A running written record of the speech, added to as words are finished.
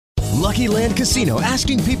Lucky Land Casino,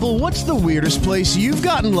 asking people, what's the weirdest place you've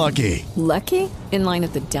gotten lucky? Lucky? In line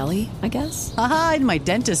at the deli, I guess? Aha, in my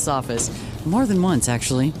dentist's office. More than once,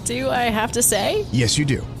 actually. Do I have to say? Yes, you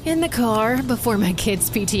do. In the car before my kids'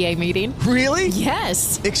 PTA meeting. Really?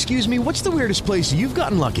 Yes. Excuse me, what's the weirdest place you've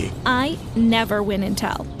gotten lucky? I never win and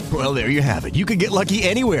tell. Well, there you have it. You can get lucky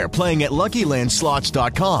anywhere, playing at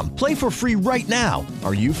LuckyLandSlots.com. Play for free right now.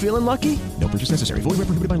 Are you feeling lucky? No purchase necessary. Void where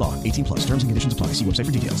prohibited by law. 18 plus. Terms and conditions apply. See website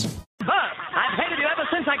for details. I've hated you ever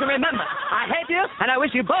since I can remember. I hate you, and I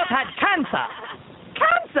wish you both had cancer.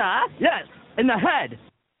 Cancer? Yes, in the head.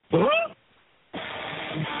 Huh?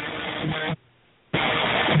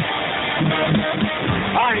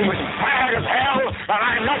 I'm tired as hell, and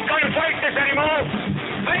I'm not going to take this anymore.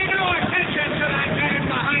 Pay no attention to that man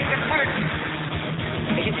behind the curtain.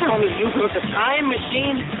 Are you telling me you built a time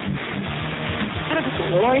machine? Out of a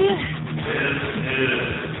DeLorean? This is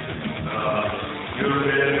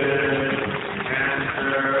stupid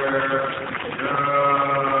cancer show.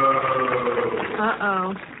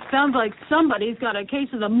 Uh-oh. Sounds like somebody's got a case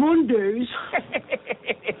of the Mondays.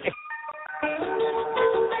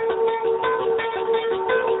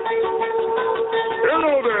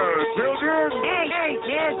 Hello there, children. Hey,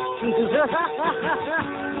 kids.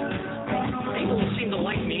 People seem to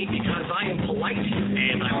like me because I am polite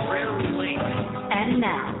and I'm rarely late. And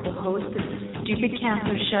now, the host of the Stupid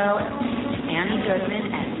Cancer Show, Annie Goodman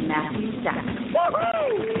and Matthew Stack.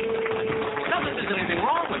 Woohoo! Not that there's anything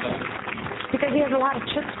wrong with him. Because he has a lot of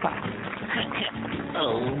chutzpah.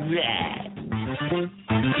 Oh, yeah.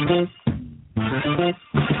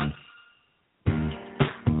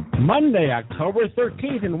 Monday, October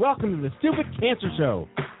 13th, and welcome to the Stupid Cancer Show,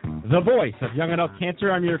 the voice of young adult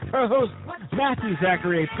cancer. I'm your co-host, Matthew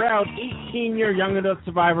Zachary, a proud 18-year young adult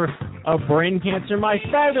survivor of brain cancer. My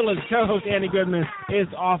fabulous co-host, Annie Goodman, is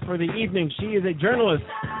off for the evening. She is a journalist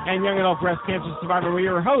and young adult breast cancer survivor. We're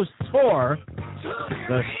your hosts for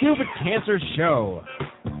the Stupid Cancer Show.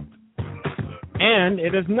 And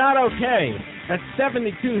it is not okay that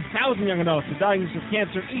 72,000 young adults are diagnosed with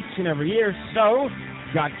cancer each and every year. So,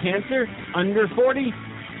 got cancer? Under 40?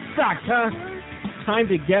 Sucks, huh? Time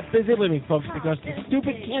to get busy living, folks, because the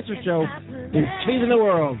Stupid Cancer Show is changing the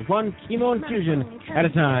world, one chemo infusion at a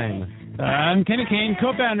time. I'm Kenny Kane,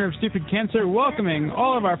 co-founder of Stupid Cancer, welcoming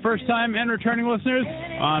all of our first-time and returning listeners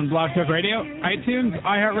on Blog Talk Radio, iTunes,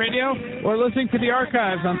 iHeartRadio, or listening to the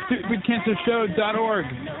archives on stupidcancershow.org.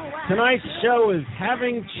 Tonight's show is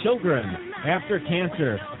having children after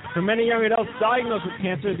cancer. For many young adults diagnosed with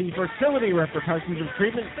cancer, the fertility repercussions of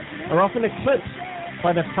treatment are often eclipsed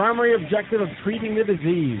by the primary objective of treating the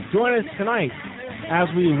disease. Join us tonight as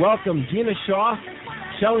we welcome Gina Shaw,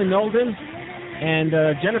 Shelley Nolden, and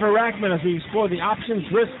Jen Rachman as we explore the options,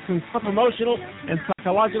 risks, and tough emotional and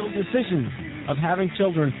psychological decisions of having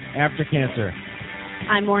children after cancer.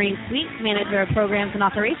 I'm Maureen Sweet, Manager of Programs and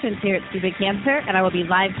Operations here at Stupid Cancer, and I will be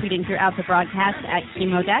live tweeting throughout the broadcast at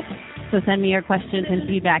ChemoDeck. So send me your questions and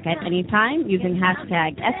feedback at any time using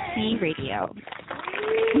hashtag SCRadio.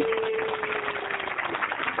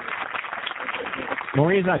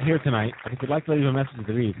 Maureen's not here tonight, but if you'd like to leave a message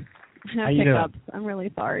to read. I have hiccups. I'm really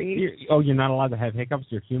sorry. You're not allowed to have hiccups?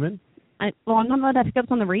 You're human? I'm not allowed to have hiccups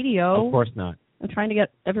on the radio. Of course not. I'm trying to get,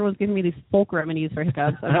 everyone's giving me these folk remedies for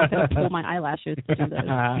hiccups. I'm not going to pull my eyelashes to do this.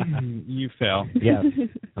 You fail. Yes,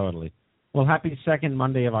 totally. Well, happy second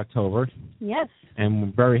Monday of October. Yes. And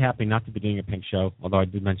we're very happy not to be doing a pink show, although I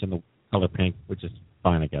did mention the color pink, which is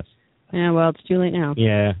fine, I guess. Yeah, well, it's too late now.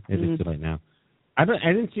 Yeah, it is too late now. I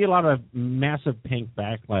didn't see a lot of massive pink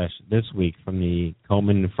backlash this week from the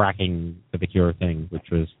Coleman fracking for the cure thing, which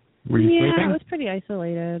was... Were you sleeping? It was pretty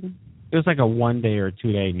isolated. It was like a 1 day or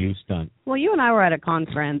 2 day news stunt. Well, you and I were at a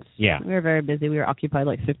conference. Yeah. We were very busy. We were occupied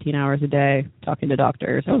like 15 hours a day talking to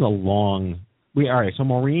doctors. That was a long... All right, so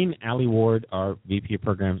Maureen, Allie Ward, our VP of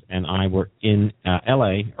Programs, and I were in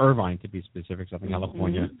L.A., Irvine to be specific, Southern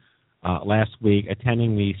California, last week,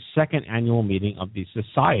 attending the second annual meeting of the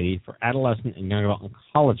Society for Adolescent and Young Adult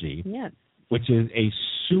Oncology, which is a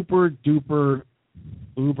super-duper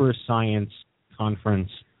uber science conference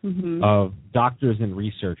of doctors and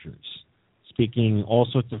researchers speaking all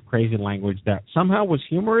sorts of crazy language that somehow was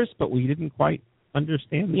humorous, but we didn't quite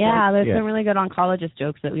understand. There's some really good oncologist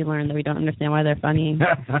jokes that we learned that we don't understand why they're funny.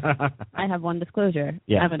 I have one disclosure.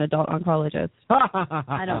 I'm an adult oncologist.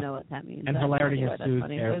 I don't know what that means. And hilarity ensues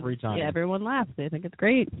every time. Yeah, everyone laughs. They think it's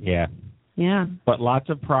great. Yeah. Yeah. But lots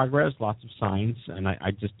of progress, lots of science, and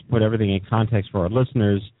I just to put everything in context for our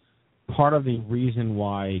listeners, part of the reason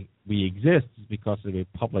why we exist is because of a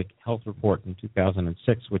public health report in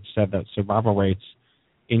 2006 which said that survival rates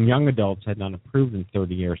in young adults had not improved in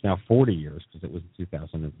 30 years, now 40 years, because it was in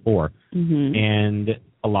 2004. Mm-hmm. And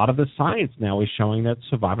a lot of the science now is showing that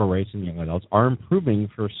survival rates in young adults are improving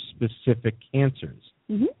for specific cancers,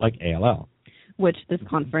 like ALL. Which this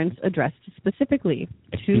conference addressed specifically.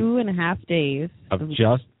 2.5 days of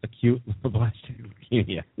just acute lymphoblastic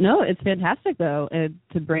leukemia. No, it's fantastic, though. They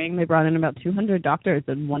brought in about 200 doctors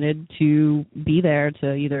that wanted to be there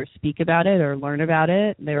to either speak about it or learn about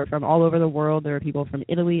it. They were from all over the world. There were people from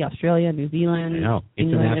Italy, Australia, New Zealand, I know.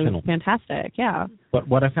 England. International. It was fantastic, yeah. But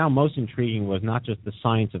what I found most intriguing was not just the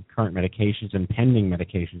science of current medications and pending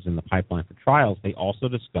medications in the pipeline for trials. They also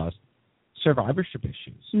discussed survivorship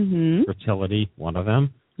issues, fertility, one of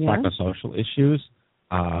them, psychosocial issues,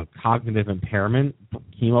 cognitive impairment,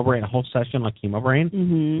 chemo brain, a whole session like chemo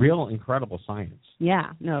brain, real incredible science.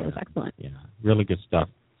 Yeah, no, it was excellent. Yeah, really good stuff.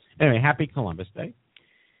 Anyway, happy Columbus Day.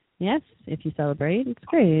 Yes, if you celebrate, it's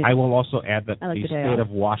great. I will also add that like the the day state off. of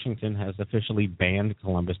Washington has officially banned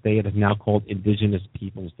Columbus Day. It is now called Indigenous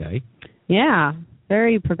Peoples Day. Yeah,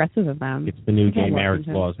 very progressive of them. It's the new Okay, gay marriage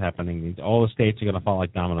Washington. laws happening. All the states are going to fall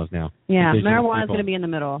like dominoes now. Yeah, Indigenous marijuana is people. going to be in the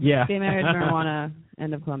middle. Yeah. Gay marriage, marijuana,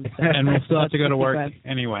 end of Columbus Day. And we'll still have to go to work Sequence.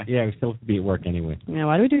 anyway. Yeah, we still have to be at work anyway. Yeah,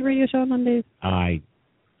 why do we do a radio show on Mondays?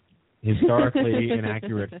 Historically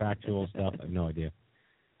inaccurate, factual stuff. I have no idea.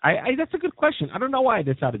 That's a good question. I don't know why I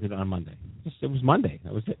decided to do it on Monday. It was Monday.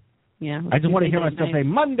 That was it. Yeah. I just want to hear Tuesday, myself say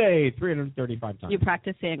Monday 335 times. You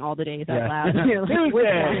practice saying all the days out Yeah. loud. You're like,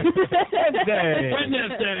 Tuesday, Wednesday,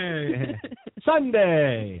 Wednesday,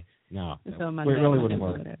 Sunday. No, So it Monday, really wouldn't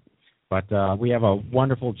Monday, work. But we have a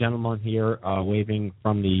wonderful gentleman here waving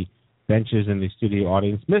from the benches in the studio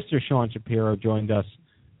audience. Mr. Sean Shapiro joined us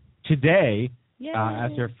today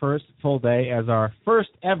as her first full day as our first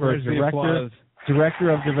ever Where's the applause? director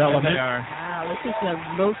of development. There they are. Wow, this is the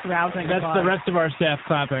most rousing That's applause. the rest of our staff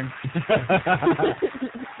clapping.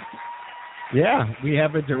 Yeah, we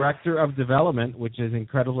have a director of development, which is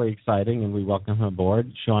incredibly exciting, and we welcome him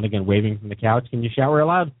aboard. Sean, again, waving from the couch. Can you shout real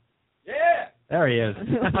loud? Yeah. There he is.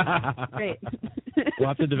 Great. We'll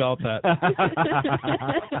have to develop that.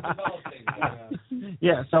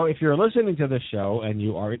 Yeah, so if you're listening to this show and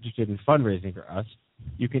you are interested in fundraising for us,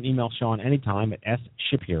 you can email Sean anytime at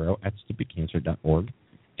sshapiro@stupidcancer.org,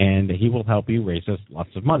 and he will help you raise us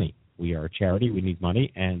lots of money. We are a charity. We need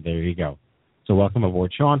money, and there you go. So welcome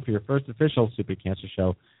aboard, Sean, for your first official Stupid Cancer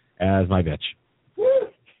show as my bitch.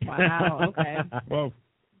 Wow, okay. Whoa.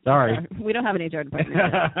 Sorry. We don't have an HR department.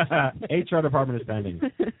 HR department is pending.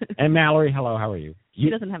 And Mallory, hello, how are you? She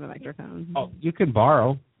doesn't have a microphone. Oh, you can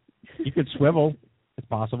borrow. You could swivel. It's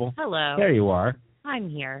possible. Hello. There you are. I'm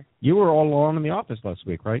here. You were all alone in the office last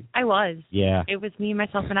week, right? I was. Yeah. It was me,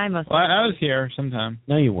 myself, and I most Well, of the I time. was here sometime.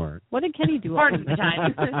 No, you weren't. What did Kenny do? Part of the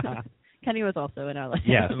time. Kenny was also in LA.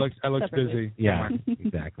 Yes. I looked Separately. busy. Yeah,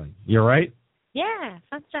 exactly. You're right. Yeah,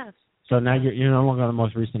 fun stuff. So now you're no longer the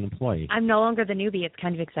most recent employee. I'm no longer the newbie. It's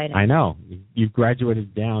kind of exciting. I know. You've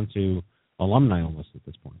graduated down to alumni almost at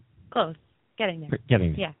this point. Close. Getting there.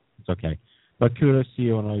 Getting there. Yeah. It's okay. But kudos to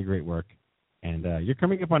you on all your great work. And you're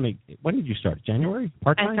coming up on when did you start? January?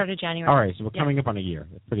 Part-time? I started January. All right, so we're coming up on a year.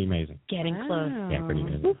 That's pretty amazing. Getting close. Yeah, pretty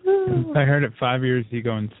amazing. I heard at 5 years you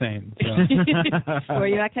go insane. So. Were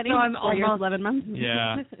you at Kenny? No, I'm 4 years, almost 11 months?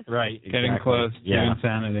 Yeah. Right. Getting exactly. close to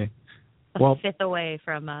insanity. Well, Fifth away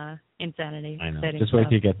from insanity. I know. Exciting Just wait stuff.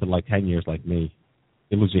 till you get to like 10 years like me.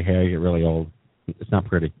 You lose your hair, you get really old. It's not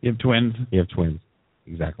pretty. You have twins. You have twins.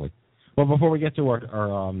 Exactly. Well, before we get to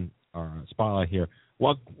our spotlight here,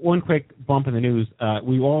 well, one quick bump in the news.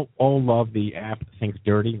 We all love the app Think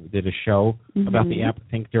Dirty. We did a show about the app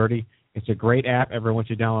Think Dirty. It's a great app. Everyone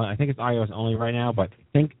should download it. I think it's iOS only right now, but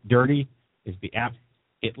Think Dirty is the app.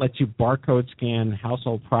 It lets you barcode scan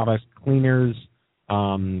household products, cleaners,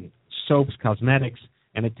 soaps, cosmetics,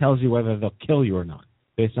 and it tells you whether they'll kill you or not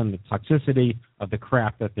based on the toxicity of the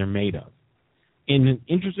crap that they're made of. In an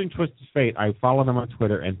interesting twist of fate, I follow them on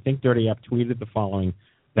Twitter, and Think Dirty app tweeted the following,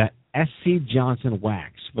 that SC Johnson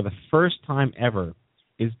Wax, for the first time ever,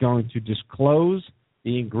 is going to disclose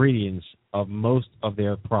the ingredients of most of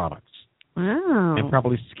their products. Wow. And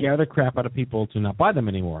probably scare the crap out of people to not buy them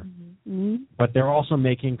anymore. Mm-hmm. But they're also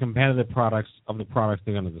making competitive products of the products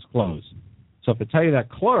they're going to disclose. So if they tell you that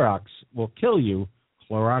Clorox will kill you,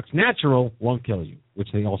 Clorox Natural won't kill you, which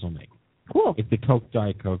they also make. Cool. It's the Coke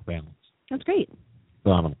Diet Coke balance. That's great.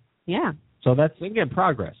 Phenomenal. Yeah. So that's, again,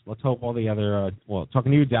 progress. Let's hope all the other,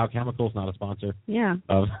 talking to you, Dow Chemicals, not a sponsor. Yeah.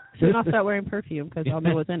 Of Should not start wearing perfume because I'll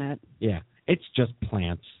know what's in it. Yeah. It's just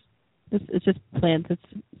plants. It's just plants. It's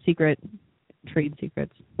secret trade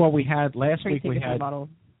secrets. Well, we had last Trade week, we secrets in a had, bottle.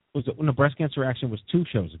 was it when the breast cancer action was 2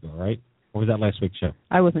 shows ago, right? Or was that last week's show?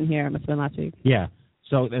 I wasn't here. It must have been last week. Yeah.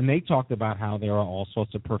 So, and they talked about how there are all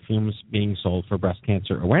sorts of perfumes being sold for Breast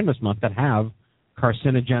Cancer Awareness Month that have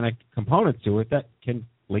carcinogenic components to it that can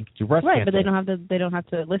link to breast cancer. Right, but they don't have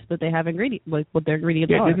to list that they have ingredients, like what their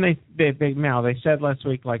ingredients are. Didn't they said last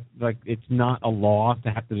week like it's not a law to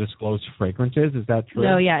have to disclose fragrances. Is that true?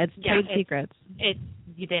 No, it's trade secrets.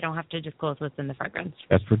 They don't have to disclose what's in the fragrance.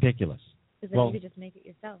 That's ridiculous. Because then you could just make it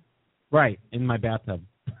yourself. Right, in my bathtub.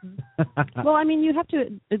 Well, I mean, you have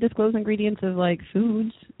to disclose ingredients of like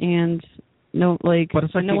foods and but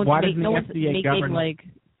it's like why doesn't the FDA making govern like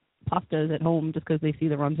pastas at home just because they see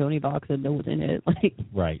the Ronzoni box and know what's in it. Like,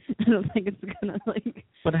 right. I don't think it's gonna like.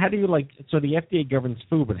 But how do you So the FDA governs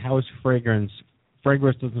food, but how is fragrance?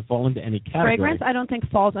 Fragrance doesn't fall into any category. Fragrance, I don't think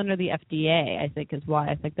falls under the FDA. I think is why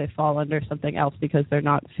I think they fall under something else because they're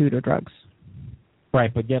not food or drugs.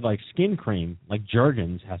 Right, but yet like skin cream, like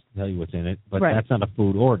Jergens, has to tell you what's in it, but right. that's not a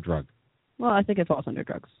food or a drug. Well, I think it falls under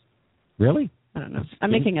drugs. Really? I don't know. I'm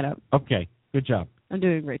making it up. Okay, good job. I'm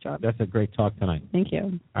doing a great job. That's a great talk tonight. Thank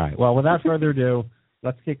you. All right, well, without further ado,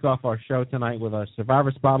 let's kick off our show tonight with our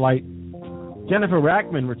Survivor Spotlight. Jennifer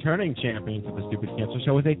Rachman, returning champion for the Stupid Cancer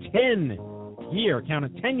Show, is a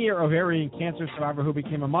 10-year ovarian cancer survivor who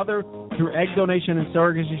became a mother through egg donation and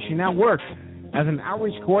surrogacy. She now works as an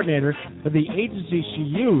outreach coordinator for the agency she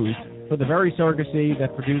used for the very surrogacy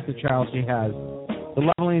that produced the child she has. The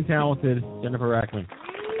lovely and talented Jennifer Rachman.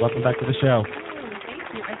 Welcome back to the show.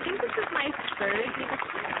 Thank you. I think this is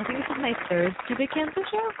my third Stupid Cancer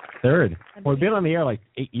Show. Third. Well, we've been on the air like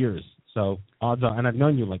 8 years, so odds are, and I've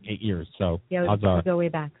known you like 8 years, so odds are. We go way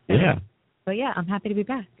back. So. Yeah. But yeah, I'm happy to be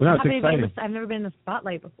back. Well, no, it's exciting. I've never been in the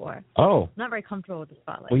spotlight before. Oh. I'm not very comfortable with the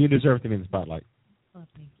spotlight. Well, you deserve to be in the spotlight. Oh,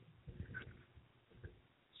 thank you.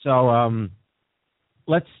 So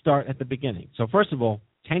let's start at the beginning. So first of all,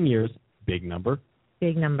 10 years, big number.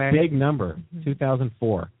 Big number. Big number,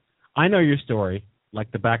 2004. I know your story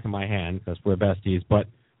like the back of my hand because we're besties, but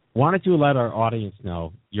why don't you let our audience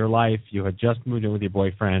know your life? You had just moved in with your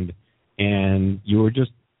boyfriend, and you were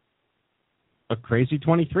just a crazy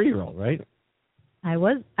 23-year-old, right? I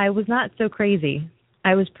was not so crazy.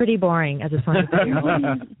 I was pretty boring as a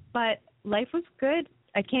 23-year-old. But life was good.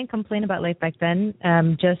 I can't complain about life back then.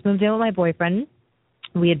 Just moved in with my boyfriend.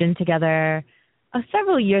 We had been together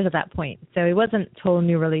several years at that point. So it wasn't a total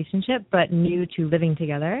new relationship, but new to living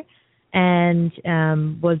together. And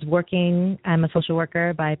was working. I'm a social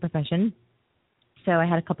worker by profession. So I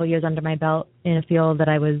had a couple years under my belt in a field that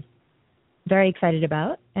I was very excited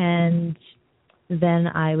about. And then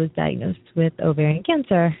I was diagnosed with ovarian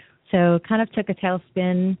cancer. So kind of took a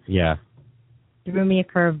tailspin. Yeah. Threw me a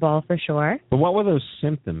curveball for sure. But what were those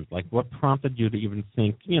symptoms? Like, what prompted you to even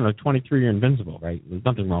think, 23, you're invincible, right? There's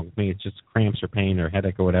nothing wrong with me. It's just cramps or pain or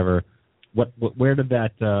headache or whatever. Where did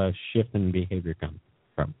that shift in behavior come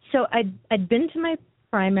from? So I'd been to my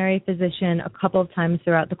primary physician a couple of times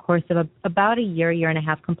throughout the course of about a year and a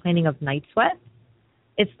half, complaining of night sweat.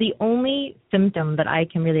 It's the only symptom that I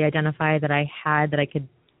can really identify that I had that I could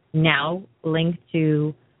now link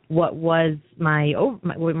to what was my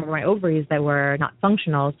ovaries that were not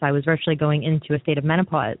functional, so I was virtually going into a state of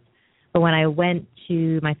menopause. But when I went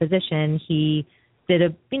to my physician, he did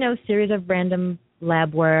a series of random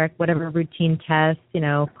lab work, whatever routine tests,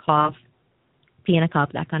 cough, pee in a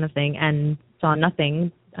cup, that kind of thing, and saw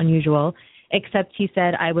nothing unusual, except he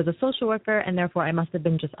said I was a social worker and therefore I must have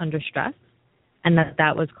been just under stress, and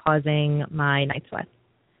that was causing my night sweats.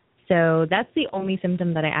 So that's the only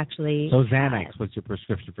symptom that I actually So Xanax was your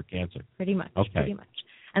prescription for cancer? Pretty much. Okay. Pretty much.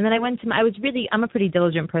 And then I'm a pretty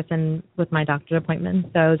diligent person with my doctor's appointments.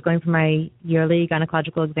 So I was going for my yearly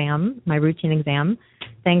gynecological exam, my routine exam.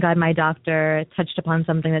 Thank God my doctor touched upon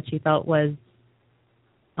something that she felt was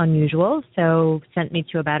unusual, so sent me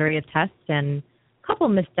to a battery of tests and a couple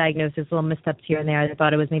misdiagnoses, little missteps here and there. They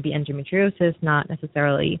thought it was maybe endometriosis, not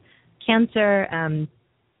necessarily cancer. And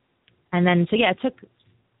then, it took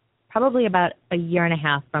probably about a year and a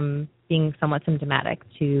half from being somewhat symptomatic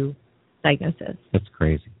to diagnosis. That's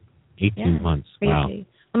crazy. 18 months. Crazy.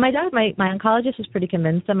 Wow. Well, my oncologist was pretty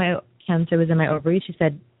convinced that my cancer was in my ovaries. She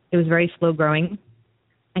said it was very slow growing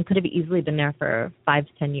and could have easily been there for 5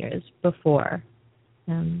 to 10 years before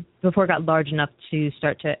it got large enough to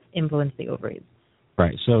start to influence the ovaries.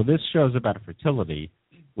 Right. So this show's about fertility,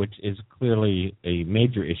 which is clearly a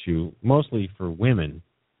major issue, mostly for women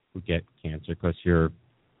who get cancer, because your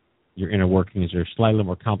inner workings are slightly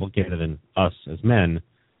more complicated than us as men.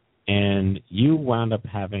 And you wound up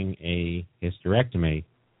having a hysterectomy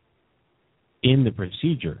in the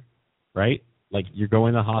procedure, right? Like you go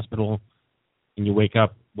in the hospital and you wake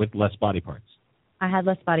up with less body parts. I had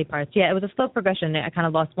less body parts. Yeah, it was a slow progression. I kind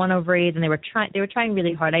of lost one ovary, then they were trying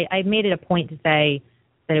really hard. I made it a point to say,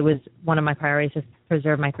 that it was one of my priorities to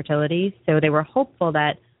preserve my fertility. So they were hopeful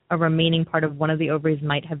that a remaining part of one of the ovaries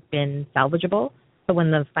might have been salvageable. But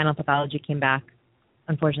when the final pathology came back,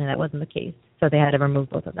 unfortunately, that wasn't the case. So they had to remove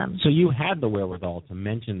both of them. So you had the wherewithal to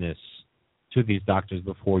mention this to these doctors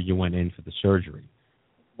before you went in for the surgery.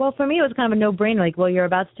 Well, for me, it was kind of a no-brainer. Like, well, you're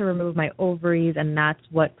about to remove my ovaries, and that's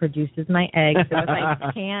what produces my eggs. So if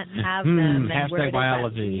I can't have them, then where does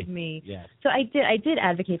that leave me? Yes. So I did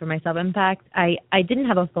advocate for myself. In fact, I didn't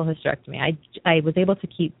have a full hysterectomy. I was able to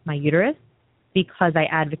keep my uterus because I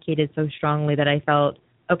advocated so strongly that I felt,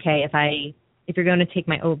 okay, if you're going to take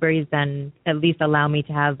my ovaries, then at least allow me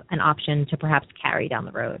to have an option to perhaps carry down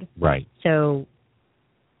the road. Right. So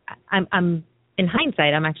I'm in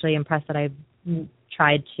hindsight, I'm actually impressed that I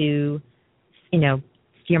tried to,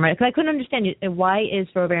 steer my, because I couldn't understand why is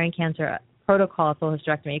for ovarian cancer a protocol full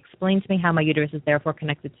hysterectomy. Explain to me how my uterus is therefore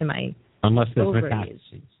connected to my unless there's ovaries.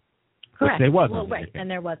 Metastases. Correct. There wasn't. Well, right, and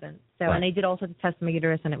there wasn't. So, right. And they did also test my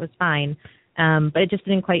uterus, and it was fine, but it just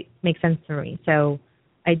didn't quite make sense to me. So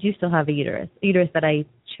I do still have a uterus that I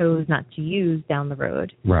chose not to use down the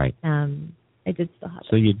road. Right. I did still have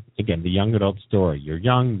it. So the young adult story. You're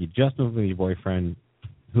young. You just moved with your boyfriend,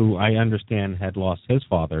 who I understand had lost his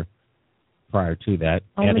father prior to that.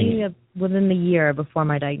 Only within the year before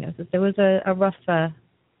my diagnosis. It was a rough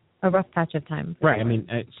patch of time. Right. I mean,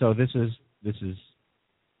 so this is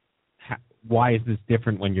why is this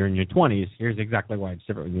different when you're in your 20s? Here's exactly why it's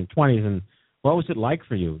different when you're in your 20s. And what was it like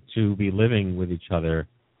for you to be living with each other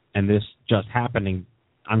and this just happening?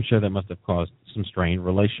 I'm sure that must have caused some strain.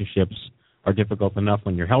 Relationships are difficult enough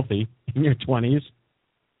when you're healthy in your 20s.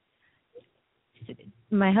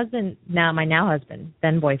 My husband, my husband,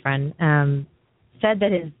 then boyfriend, said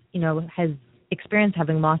that his experience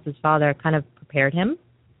having lost his father kind of prepared him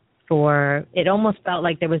for, it almost felt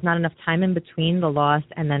like there was not enough time in between the loss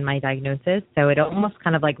and then my diagnosis. So it almost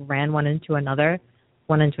kind of like ran one into another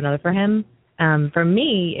for him. For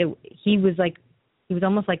me, he was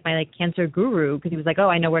almost like my cancer guru, because he was like, oh,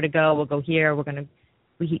 I know where to go. We'll go here.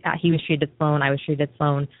 He was treated at Sloan. I was treated at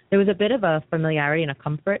Sloan. There was a bit of a familiarity and a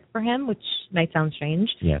comfort for him, which might sound strange.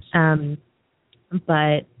 Yes.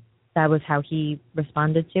 But that was how he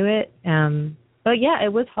responded to it. But yeah,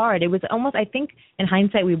 it was hard. It was almost, I think in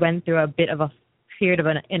hindsight, we went through a bit of a period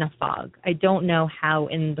in a fog. I don't know how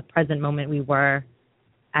in the present moment we were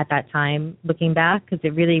at that time looking back, because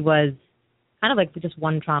it really was kind of like just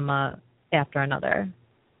one trauma after another.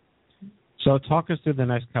 So talk us through the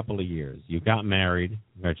next couple of years. You got married.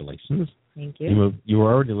 Congratulations. Thank you. You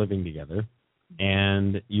were already living together,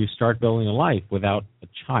 and you start building a life without a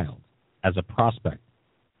child as a prospect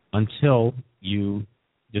until you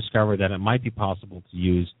discover that it might be possible to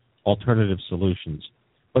use alternative solutions.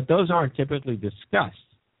 But those aren't typically discussed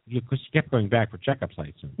because you kept going back for checkups,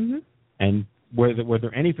 I assume. Mm-hmm. And were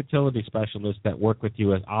there any fertility specialists that worked with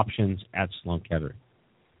you as options at Sloan Kettering?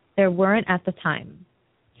 There weren't at the time.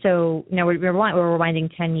 So we're rewinding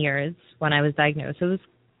 10 years when I was diagnosed. So it was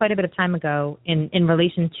quite a bit of time ago in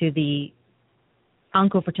relation to the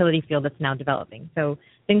oncofertility field that's now developing. So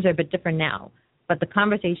things are a bit different now. But the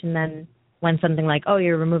conversation then went something like, oh,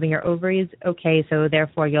 you're removing your ovaries? Okay, so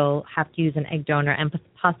therefore you'll have to use an egg donor and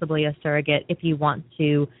possibly a surrogate if you want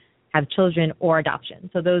to have children or adoption.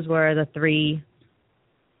 So those were the three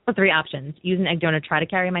options. Use an egg donor, try to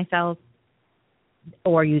carry myself,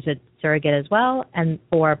 or use a surrogate as well,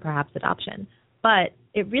 or perhaps adoption. But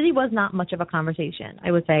it really was not much of a conversation,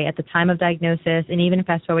 I would say, at the time of diagnosis, and even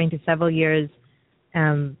fast forwarding to several years,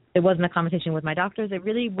 it wasn't a conversation with my doctors. It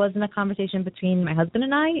really wasn't a conversation between my husband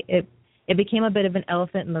and I. It became a bit of an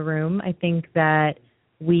elephant in the room. I think that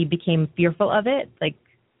we became fearful of it, like,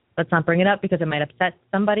 let's not bring it up because it might upset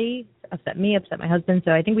somebody, upset me, upset my husband.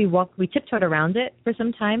 So I think we tiptoed around it for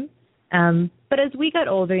some time. But as we got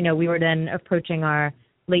older, we were then approaching our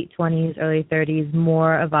late 20s, early 30s,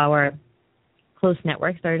 more of our close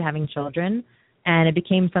network started having children, and it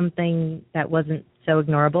became something that wasn't so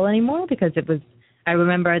ignorable anymore, because I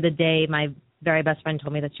remember the day my very best friend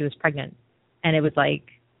told me that she was pregnant, and it was like,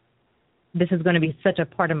 this is going to be such a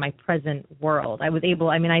part of my present world. I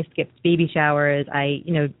skipped baby showers, I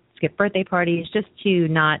skipped birthday parties just to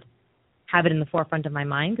not have it in the forefront of my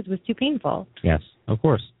mind because it was too painful. Yes, of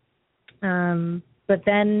course. But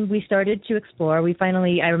then we started to explore.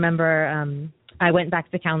 I remember I went back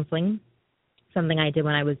to counseling, something I did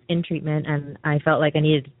when I was in treatment, and I felt like I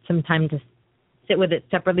needed some time to sit with it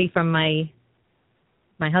separately from my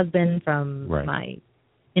husband, from my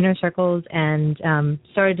inner circles, and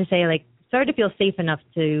started to feel safe enough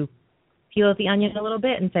to peel at the onion a little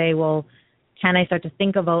bit and say, well, can I start to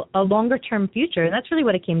think of a longer-term future? And that's really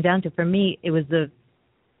what it came down to. For me, it was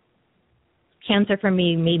cancer for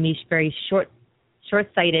me made me very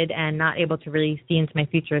short-sighted and not able to really see into my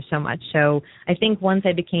future so much. So I think once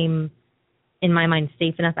I became, in my mind,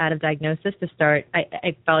 safe enough out of diagnosis to start,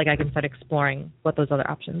 I felt like I could start exploring what those other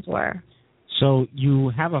options were. So you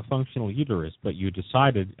have a functional uterus, but you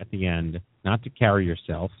decided at the end not to carry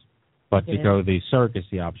yourself, but to go the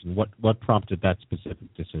surrogacy option. What prompted that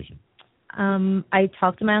specific decision? I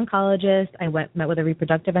talked to my oncologist. I met with a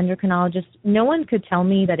reproductive endocrinologist. No one could tell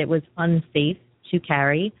me that it was unsafe to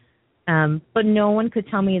carry, but no one could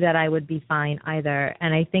tell me that I would be fine either.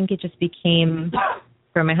 And I think it just became,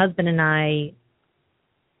 for my husband and I,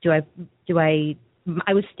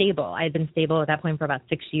 I was stable. I had been stable at that point for about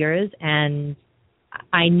 6 years, and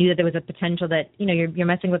I knew that there was a potential that, you're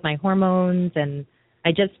messing with my hormones, and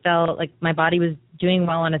I just felt like my body was doing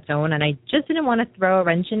well on its own, and I just didn't want to throw a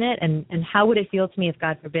wrench in it. And how would it feel to me if,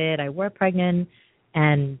 God forbid, I were pregnant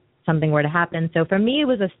and something were to happen? So for me, it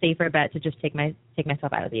was a safer bet to just take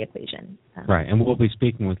myself out of the equation. Right, and we'll be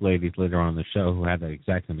speaking with ladies later on in the show who had that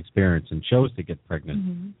exact same experience and chose to get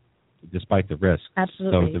pregnant despite the risk.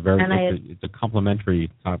 Absolutely. So it's a complementary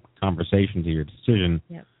conversation to your decision.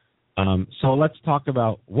 Yep. So let's talk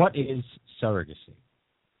about what is surrogacy.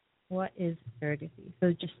 What is surrogacy?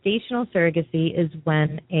 So gestational surrogacy is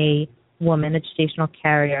when a woman, a gestational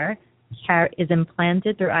carrier, is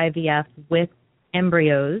implanted through IVF with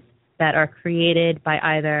embryos that are created by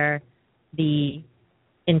either the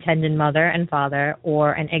intended mother and father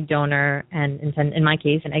or an egg donor, and in my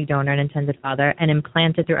case, an egg donor and intended father, and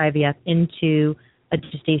implanted through IVF into a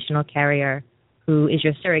gestational carrier who is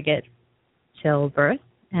your surrogate till birth,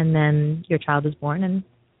 and then your child is born, and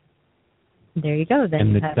there you go. Then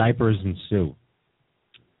and the diapers ensue.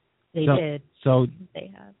 They did. So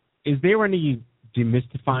they have. Is there any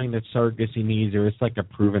demystifying that surrogacy needs, or it's like a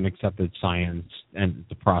proven, accepted science and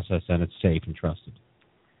the process, and it's safe and trusted?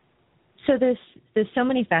 So there's so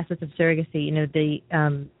many facets of surrogacy.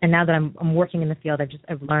 And now that I'm working in the field,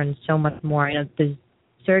 I've learned so much more. The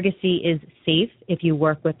surrogacy is safe if you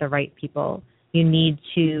work with the right people. You need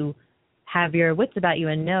to have your wits about you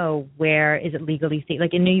and know where is it legally safe.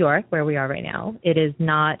 Like in New York, where we are right now, it is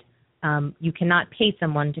not, you cannot pay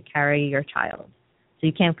someone to carry your child. So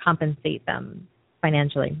you can't compensate them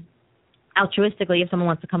financially. Altruistically, if someone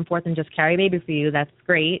wants to come forth and just carry a baby for you, that's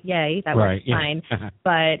great. Yay, that works fine.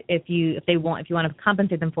 But if you want to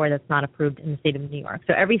compensate them for it, that's not approved in the state of New York.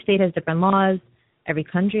 So every state has different laws. Every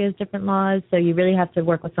country has different laws. So you really have to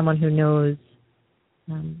work with someone who knows.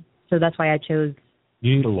 So that's why I chose.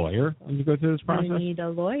 You need a lawyer when you go through this process? You need a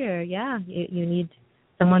lawyer, yeah. You need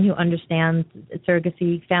someone who understands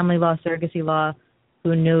surrogacy, family law, surrogacy law,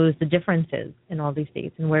 who knows the differences in all these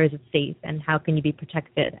states and where is it safe and how can you be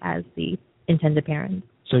protected as the intended parent.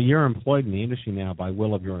 So you're employed in the industry now by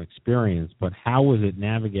will of your own experience, but how was it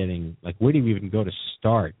navigating, like where do you even go to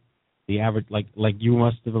start? The average, like you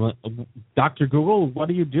must have, Dr. Google, what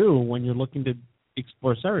do you do when you're looking to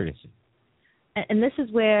explore surrogacy? And this is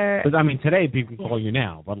where... I mean, today people can call you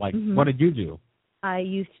now, but what did you do? I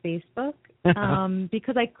used Facebook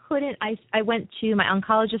because I couldn't, I went to my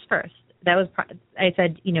oncologist first. That was, I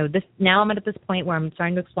said, this. Now I'm at this point where I'm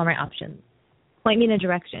starting to explore my options. Point me in a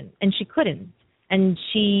direction. And she couldn't. And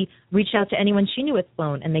she reached out to anyone she knew at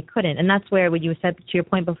Sloan, and they couldn't. And that's where, when you said, to your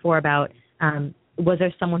point before about, was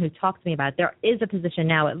there someone who talked to me about it? There is a position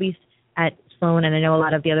now, at least at Sloan, and I know a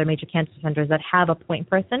lot of the other major cancer centers that have a point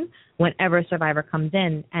person whenever a survivor comes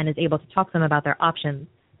in and is able to talk to them about their options.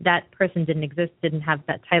 That person didn't exist,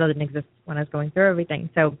 that title didn't exist when I was going through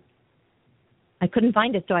everything. So I couldn't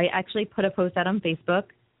find it, so I actually put a post out on Facebook.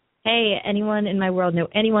 Hey, anyone in my world know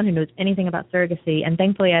anyone who knows anything about surrogacy? And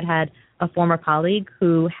thankfully, I'd had a former colleague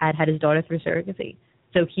who had his daughter through surrogacy.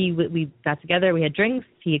 So we got together, we had drinks.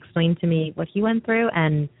 He explained to me what he went through,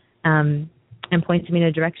 and pointed me in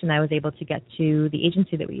a direction that I was able to get to the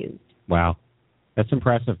agency that we used. Wow, that's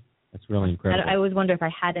impressive. That's really incredible. I always wonder if I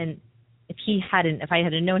hadn't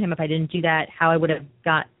known him, if I didn't do that, how I would have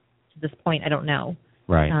got to this point. I don't know.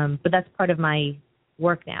 Right. But that's part of my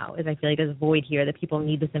work now, is I feel like there's a void here that people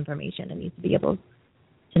need this information and need to be able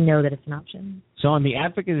to know that it's an option. So on the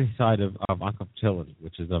advocacy side of oncofertility,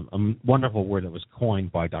 which is a wonderful word that was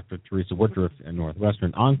coined by Dr. Teresa Woodruff in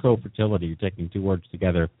Northwestern, oncofertility, you're taking two words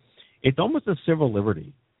together, it's almost a civil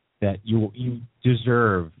liberty that you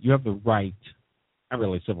deserve. You have the right, not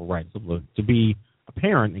really civil rights, to be a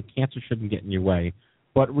parent, and cancer shouldn't get in your way.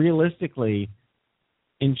 But realistically,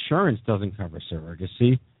 insurance doesn't cover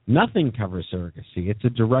surrogacy. Nothing covers surrogacy. It's a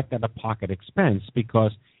direct out-of-pocket expense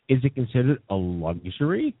because is it considered a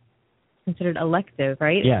luxury? It's considered elective,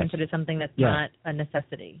 right? Yes. It's considered something that's not a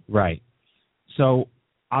necessity. Right. So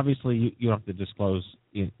obviously you have to disclose,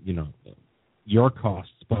 your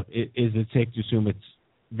costs, but is it safe to assume it's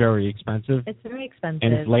very expensive? It's very expensive.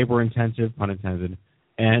 And it's labor-intensive, pun intended,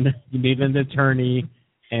 and you need an attorney,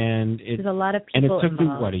 and there's a lot of and it people took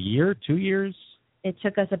involved. you, what, a year, 2 years? It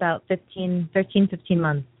took us about 15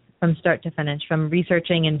 months from start to finish, from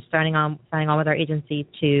researching and signing on with our agency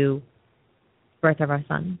to birth of our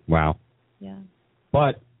son. Wow. Yeah.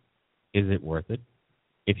 But is it worth it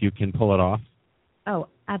if you can pull it off? Oh,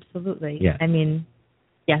 absolutely. Yeah. I mean,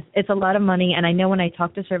 yes, it's a lot of money, and I know when I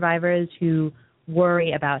talk to survivors who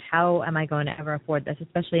worry about how am I going to ever afford this,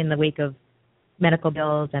 especially in the wake of medical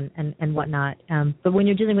bills and whatnot. But when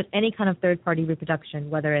you're dealing with any kind of third-party reproduction,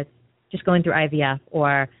 whether it's just going through IVF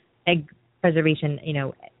or egg preservation,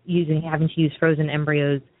 having to use frozen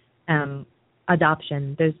embryos,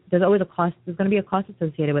 adoption, there's always a cost. There's going to be a cost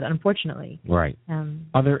associated with it, unfortunately. Right.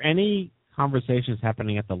 Are there any conversations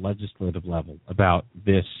happening at the legislative level about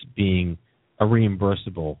this being a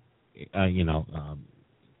reimbursable,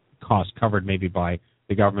 cost covered maybe by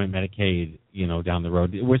the government, Medicaid, down the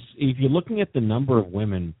road? If you're looking at the number of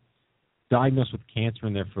women diagnosed with cancer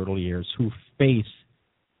in their fertile years who face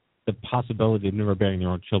the possibility of never bearing their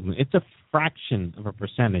own children, it's a fraction of a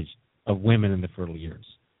percentage of women in the fertile years.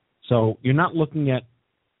 So you're not looking at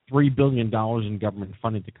 $3 billion in government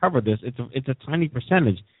funding to cover this. It's a tiny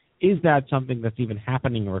percentage. Is that something that's even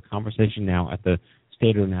happening or a conversation now at the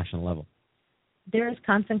state or national level? There is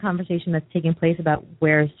constant conversation that's taking place about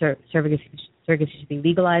where surrogacy should be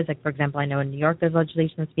legalized. Like, for example, I know in New York there's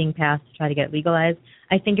legislation that's being passed to try to get it legalized.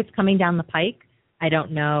 I think it's coming down the pike. I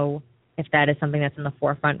don't know if that is something that's in the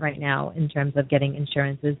forefront right now in terms of getting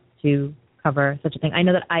insurances to cover such a thing. I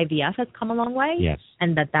know that IVF has come a long way. Yes.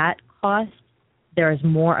 And that cost, there is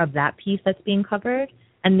more of that piece that's being covered.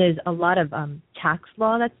 And there's a lot of tax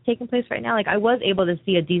law that's taking place right now. Like, I was able to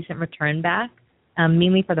see a decent return back,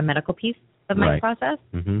 mainly for the medical piece of my process.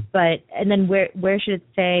 Mm-hmm. And then where should it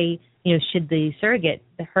say, should the surrogate,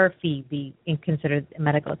 her fee be considered a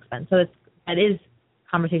medical expense? So that is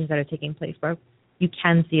conversations that are taking place where you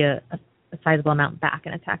can see a sizable amount back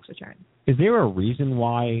in a tax return. Is there a reason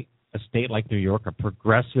why a state like New York, a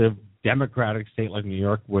progressive, democratic state like New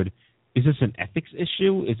York is this an ethics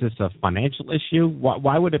issue? Is this a financial issue?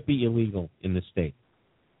 Why would it be illegal in this state?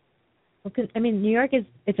 Well, New York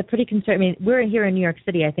it's a pretty conservative. We're here in New York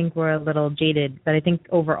City. I think we're a little jaded, but I think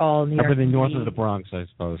overall New York, everything north of the Bronx, I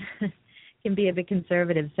suppose, can be a bit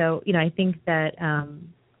conservative. So, I think that, I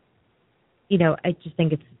just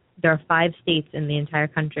think there are 5 states in the entire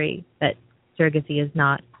country that surrogacy is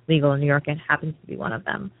not legal. In New York, it happens to be one of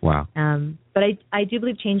them. Wow. But I do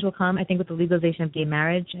believe change will come. I think with the legalization of gay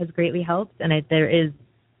marriage has greatly helped, and there is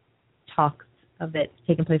talks of it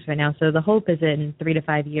taking place right now. So the hope is in 3 to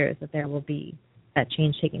 5 years that there will be that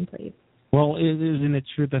change taking place. Well, isn't it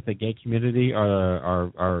true that the gay community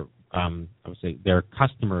are I would say they're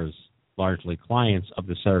customers, largely clients of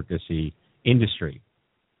the surrogacy industry,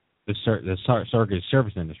 the surrogacy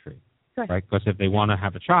service industry? Correct. Right? Because if they want to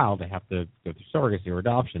have a child, they have to go through surrogacy or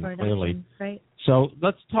adoption, clearly. Right. So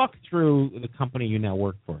let's talk through the company you now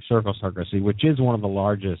work for, Circle Surrogacy, which is one of the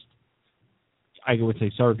largest, I would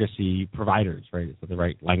say, surrogacy providers, right? Is that the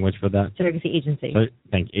right language for that? Surrogacy agency.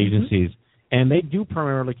 Agencies. Mm-hmm. And they do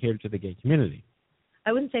primarily cater to the gay community.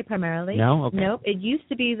 I wouldn't say primarily. No? Okay. Nope. It used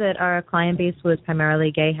to be that our client base was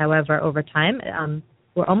primarily gay. However, over time,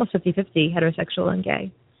 we're almost 50-50 heterosexual and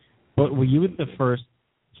gay. But were you the first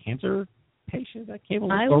cancer patient that came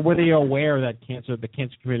along? Or were they aware that the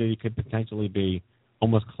cancer community could potentially be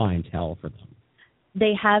almost clientele for them?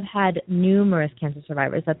 They have had numerous cancer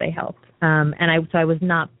survivors that they helped. So I was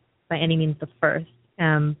not by any means the first.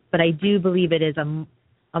 But I do believe it is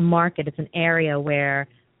a market, it's an area where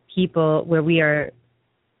we are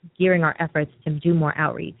gearing our efforts to do more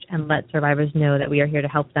outreach and let survivors know that we are here to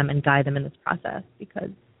help them and guide them in this process.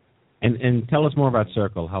 And tell us more about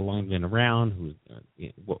Circle. How long have they been around?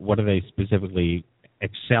 What do they specifically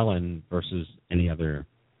excel in versus any other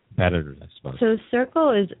competitors, I suppose? So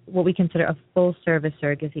Circle is what we consider a full-service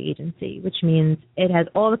surrogacy agency, which means it has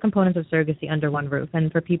all the components of surrogacy under one roof.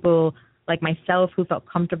 And for people like myself who felt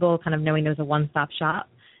comfortable kind of knowing there was a one-stop shop,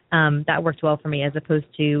 that worked well for me, as opposed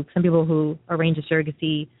to some people who arrange a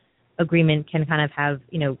surrogacy agreement can kind of have,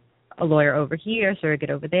 a lawyer over here, surrogate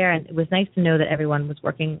over there, and it was nice to know that everyone was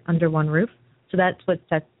working under one roof. So that's what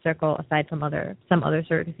sets Circle aside from some other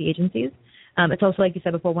surrogacy agencies. It's also, like you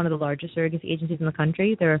said before, one of the largest surrogacy agencies in the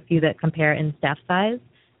country. There are a few that compare in staff size.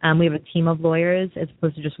 We have a team of lawyers as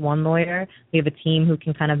opposed to just one lawyer. We have a team who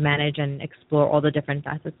can kind of manage and explore all the different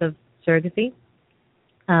facets of surrogacy.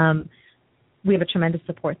 We have a tremendous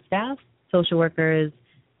support staff, social workers,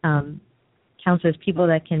 counselors, people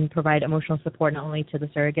that can provide emotional support not only to the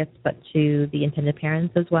surrogates but to the intended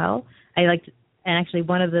parents as well. And actually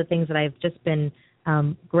one of the things that I've just been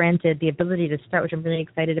granted the ability to start, which I'm really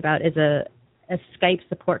excited about, is a Skype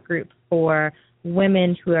support group for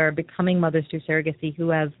women who are becoming mothers through surrogacy who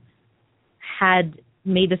have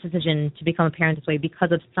made this decision to become a parent this way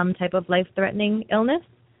because of some type of life-threatening illness.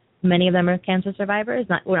 Many of them are cancer survivors.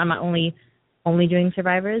 I'm not only doing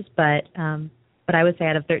survivors, but I would say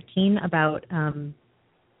out of 13, about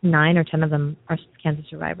 9 or 10 of them are cancer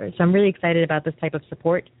survivors. So I'm really excited about this type of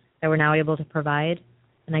support that we're now able to provide,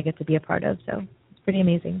 and I get to be a part of. So it's pretty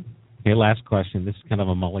amazing. Okay, last question. This is kind of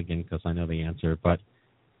a mulligan because I know the answer, but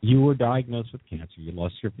you were diagnosed with cancer, you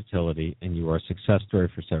lost your fertility, and you are a success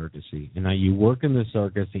story for surrogacy. And now you work in the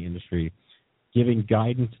surrogacy industry giving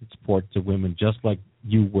guidance and support to women just like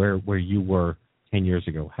you were where you were 10 years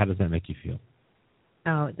ago. How does that make you feel?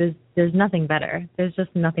 Oh, there's nothing better. There's just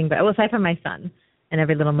nothing better. Well, aside from my son and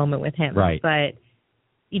every little moment with him. Right. But,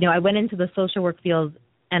 I went into the social work field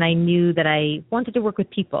and I knew that I wanted to work with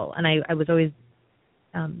people, and I was always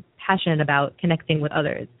passionate about connecting with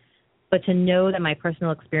others. But to know that my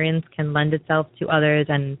personal experience can lend itself to others,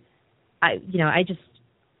 and I just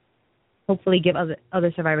hopefully give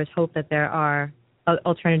other survivors hope that there are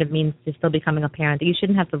alternative means to still becoming a parent, that you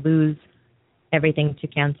shouldn't have to lose everything to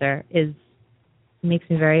cancer, makes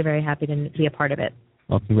me very, very happy to be a part of it.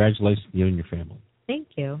 Well, congratulations to you and your family. Thank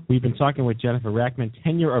you. We've been talking with Jennifer Rachman,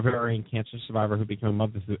 10-year ovarian cancer survivor who became a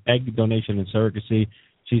mother through egg donation and surrogacy.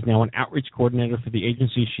 She's now an outreach coordinator for the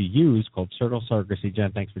agency she used called Circle Surrogacy.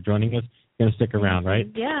 Jen, thanks for joining us. You're going to stick around, right?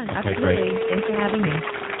 Yeah, absolutely. Okay, great. Thanks for having me.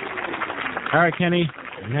 All right, Kenny,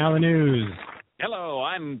 now the news. Hello,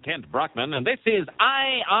 I'm Kent Brockman, and this is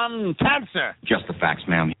Eye on Cancer. Just the facts,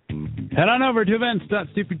 ma'am. Head on over to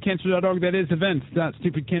events.stupidcancer.org. That is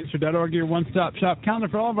events.stupidcancer.org, your one-stop shop calendar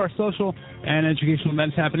for all of our social and educational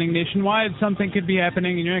events happening nationwide. Something could be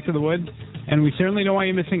happening in your neck of the woods, and we certainly don't want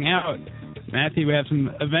you missing out. Matthew, we have some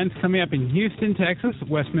events coming up in Houston, Texas,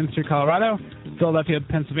 Westminster, Colorado, Philadelphia,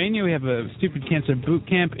 Pennsylvania. We have a Stupid Cancer Boot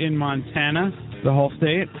Camp in Montana, the whole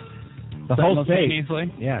state. The whole state?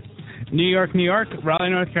 Yes. New York, Raleigh,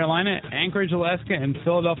 North Carolina, Anchorage, Alaska, and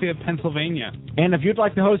Philadelphia, Pennsylvania. And if you'd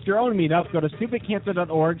like to host your own meetup, go to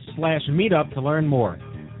stupidcancer.org/meetup to learn more.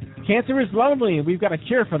 Cancer is lonely, and we've got a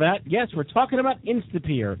cure for that. Yes, we're talking about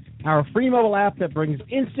Instapeer, our free mobile app that brings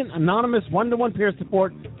instant, anonymous, one-to-one peer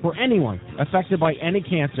support for anyone affected by any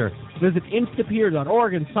cancer. Visit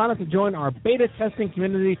instapeer.org and sign up to join our beta testing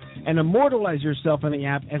community and immortalize yourself in the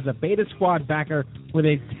app as a Beta Squad backer with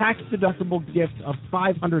a tax-deductible gift of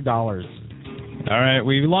 $500. All right,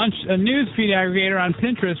 we launched a news feed aggregator on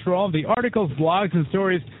Pinterest for all of the articles, blogs, and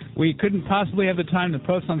stories we couldn't possibly have the time to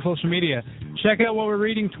post on social media. Check out what we're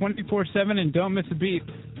reading 24/7 and don't miss a beat.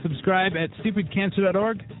 Subscribe at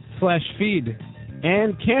stupidcancer.org/feed.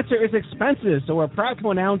 And cancer is expensive, so we're proud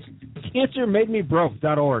to announce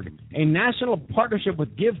CancerMadeMeBroke.org, a national partnership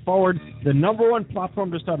with Give Forward, the #1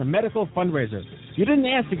 platform to start a medical fundraiser. You didn't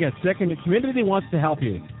ask to get sick, and the community wants to help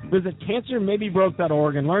you. Visit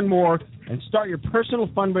CancerMadeMeBroke.org and learn more and start your personal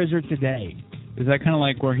fundraiser today. Is that kind of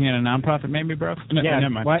like working at a nonprofit made me broke? No, yeah, never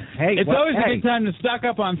mind. What? Hey, it's always a good time to stock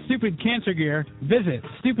up on Stupid Cancer gear. Visit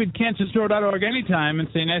stupidcancerstore.org anytime and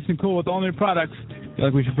stay nice and cool with all new products. I feel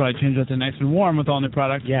like we should probably change that to nice and warm with all new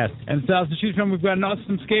products. Yes. And styles to choose from. We've got an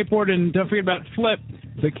awesome skateboard, and don't forget about Flip,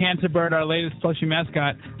 the cancer bird, our latest plushie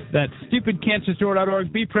mascot. That's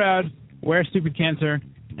stupidcancerstore.org. Be proud. Wear Stupid Cancer.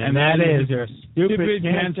 And that is your Stupid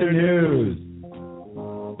Cancer News.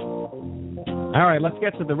 All right, let's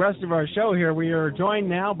get to the rest of our show here. We are joined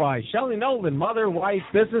now by Shelley Nolden, mother, wife,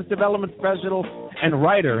 business development professional, and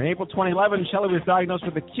writer. In April 2011, Shelley was diagnosed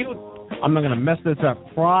with acute, I'm not going to mess this up,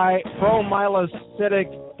 promyelocytic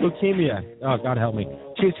leukemia. Oh, God help me.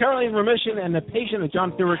 She's currently in remission and a patient at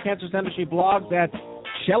John Stewart Cancer Center. She blogs at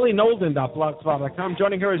ShelleyNolden.blogspot.com.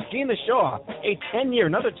 Joining her is Gina Shaw,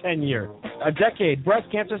 another 10-year, a decade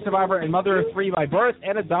breast cancer survivor and mother of 3 by birth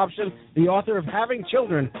and adoption, the author of Having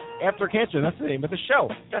Children After Cancer. That's the name of the show.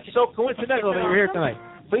 That's so coincidental that you're here tonight.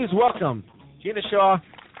 Please welcome Gina Shaw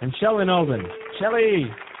and Shelley Nolden. Shelley.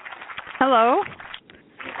 Hello.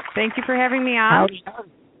 Thank you for having me on.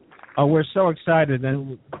 Oh, we're so excited,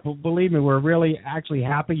 and believe me, we're really actually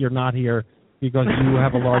happy you're not here because you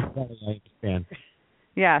have a large family, I understand.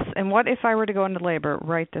 Yes, and what if I were to go into labor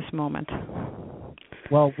right this moment?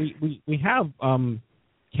 Well, we have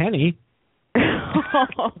Kenny.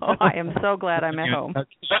 I am so glad I'm at home.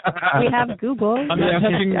 We have Google. I'm not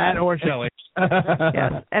touching Matt or Shelley.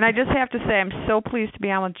 Yes, and I just have to say I'm so pleased to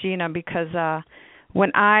be on with Gina because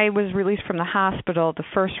when I was released from the hospital, the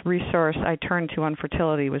first resource I turned to on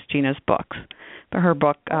fertility was Gina's books, her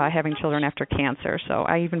book, Having Children After Cancer. So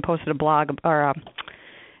I even posted a blog or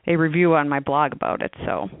a review on my blog about it.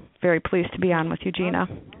 So very pleased to be on with you, Gina.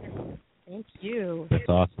 Thank you. That's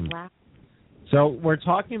awesome. Wow. So we're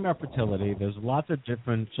talking about fertility. There's lots of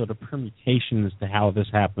different sort of permutations to how this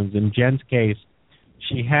happens. In Jen's case,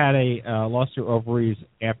 she had lost her ovaries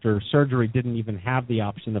after surgery, didn't even have the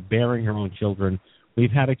option of bearing her own children.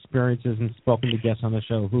 We've had experiences and spoken to guests on the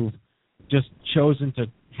show who've just chosen to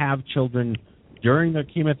have children during their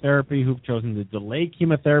chemotherapy, who've chosen to delay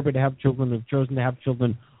chemotherapy to have children, who've chosen to have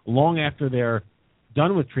children long after they're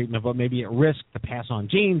done with treatment, but maybe at risk to pass on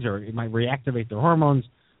genes or it might reactivate their hormones.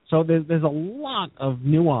 So there's a lot of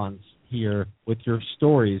nuance here with your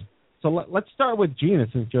stories. So let's start with Gina,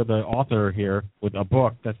 since you're the author here with a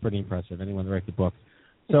book. That's pretty impressive, anyone that writes a book.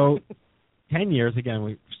 So 10 years, again,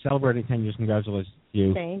 we're celebrating 10 years. Congratulations to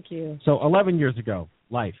you. Thank you. So 11 years ago,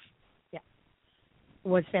 life. Yeah.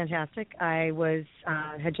 Was fantastic. I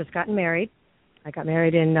had just gotten married. I got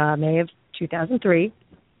married in May of 2003.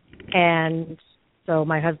 And so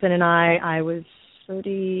my husband and I was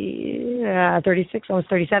 36, almost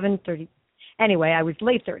 37, 30. Anyway, I was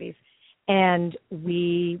late 30s. And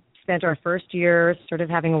we spent our first year sort of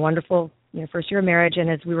having a wonderful, first year of marriage. And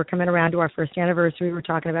as we were coming around to our first anniversary, we were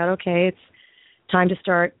talking about, okay, it's time to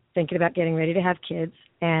start thinking about getting ready to have kids.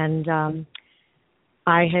 And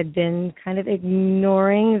I had been kind of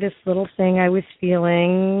ignoring this little thing I was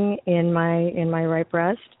feeling in my right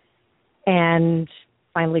breast, and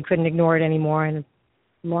finally couldn't ignore it anymore. And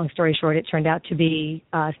long story short, it turned out to be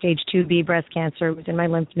stage 2B breast cancer. It was in my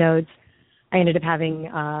lymph nodes. I ended up having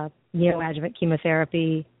neoadjuvant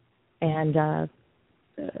chemotherapy and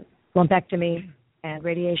lumpectomy and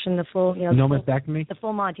radiation, the full, mastectomy? The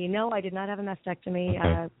full Monty. No, I did not have a mastectomy.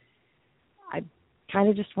 Okay. I kind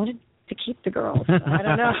of just wanted to keep the girls. I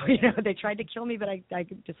don't know. They tried to kill me, but I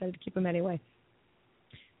decided to keep them anyway.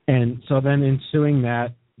 And so then ensuing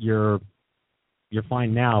that, you're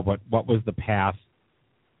fine now, but what was the path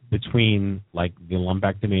between, like, the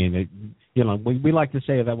lumpectomy and, we like to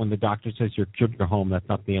say that when the doctor says you're cured, you're home, that's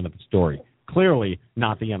not the end of the story. Clearly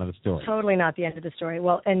not the end of the story. Totally not the end of the story.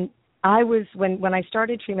 Well, and I was, when I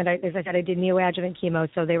started treatment, as I said, I did neoadjuvant chemo,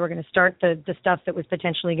 so they were going to start the stuff that was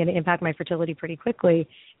potentially going to impact my fertility pretty quickly.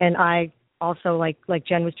 And I also, like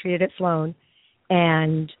Jen, was treated at Sloan.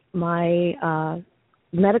 And my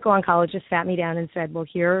medical oncologist sat me down and said, well,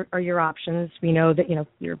 here are your options. We know that,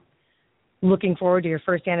 you're looking forward to your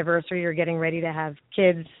first anniversary. You're getting ready to have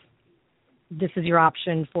kids. This is your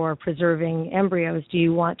option for preserving embryos. Do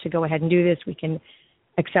you want to go ahead and do this? We can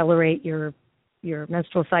accelerate your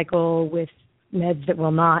menstrual cycle with meds that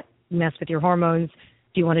will not mess with your hormones.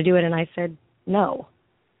 Do you want to do it? And I said, no.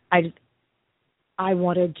 I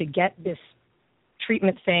wanted to get this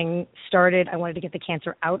treatment thing started. I wanted to get the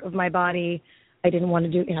cancer out of my body. I didn't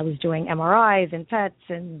want to do, I was doing MRIs and PETs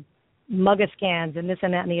and MUGA scans and this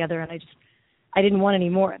and that and the other, and I didn't want any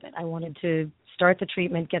more of it. I wanted to start the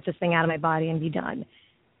treatment, get this thing out of my body, and be done.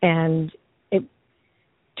 And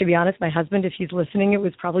to be honest, my husband, if he's listening, it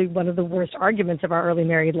was probably one of the worst arguments of our early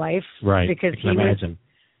married life. Right, because I can imagine.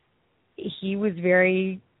 He was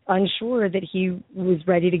very unsure that he was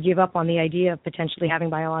ready to give up on the idea of potentially having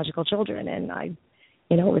biological children. And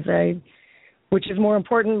it was which is more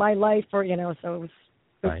important in my life, so it was,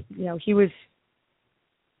 right. He was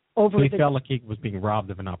over. So he felt like he was being robbed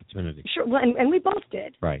of an opportunity. Sure, well, and we both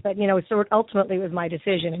did. Right. But so ultimately it was my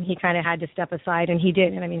decision, and he kind of had to step aside, and he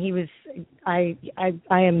did. And I mean, he was. I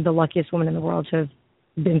am the luckiest woman in the world to have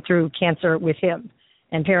been through cancer with him,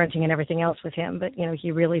 and parenting and everything else with him. But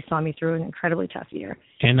he really saw me through an incredibly tough year.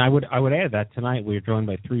 And I would add that tonight we are joined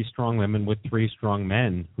by 3 strong women with 3 strong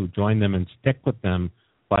men who join them and stick with them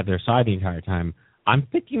by their side the entire time. I'm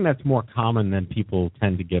thinking that's more common than people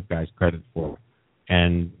tend to give guys credit for,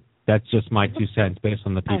 and that's just my 2 cents based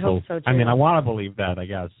on the people. I hope so too. I mean, I want to believe that, I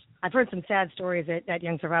guess. I've heard some sad stories at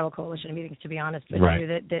Young Survival Coalition meetings, to be honest, but right.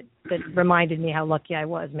 that reminded me how lucky I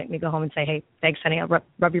was. Make me go home and say, "Hey, thanks, honey. I'll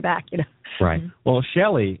rub your back." Right. Well,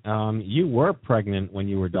 Shelley, you were pregnant when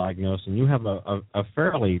you were diagnosed, and you have a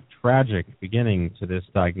fairly tragic beginning to this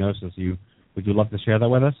diagnosis. Would you love to share that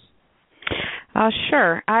with us?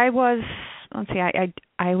 Sure. I was. Let's see.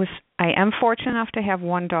 I am fortunate enough to have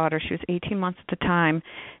one daughter. She was 18 months at the time,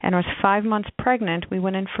 and I was 5 months pregnant. We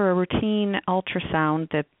went in for a routine ultrasound,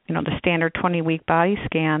 the standard 20-week body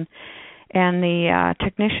scan, and the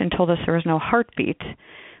technician told us there was no heartbeat,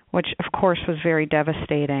 which of course was very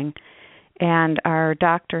devastating. And our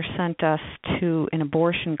doctor sent us to an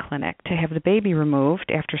abortion clinic to have the baby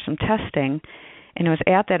removed after some testing. And it was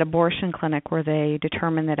at that abortion clinic where they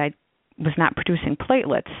determined that I was not producing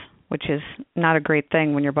platelets, which is not a great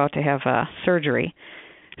thing when you're about to have surgery.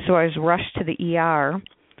 So I was rushed to the ER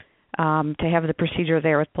to have the procedure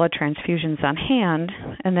there with blood transfusions on hand.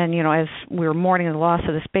 And then, as we were mourning the loss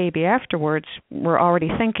of this baby afterwards, we're already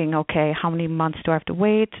thinking, okay, how many months do I have to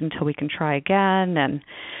wait until we can try again? And,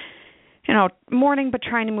 mourning but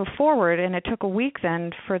trying to move forward. And it took a week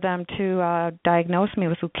then for them to diagnose me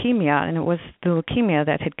with leukemia, and it was the leukemia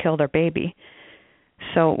that had killed our baby.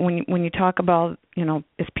 So when you talk about,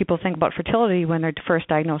 if people think about fertility when they're first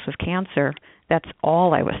diagnosed with cancer, that's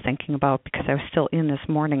all I was thinking about because I was still in this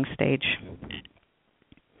mourning stage.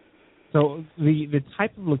 So the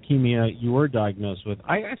type of leukemia you were diagnosed with,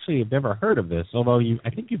 I actually have never heard of this, although I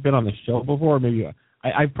think you've been on the show before. Maybe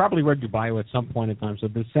I've probably read your bio at some point in time, so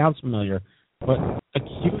this sounds familiar. But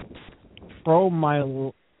acute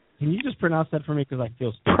promyelocytic, can you just pronounce that for me because I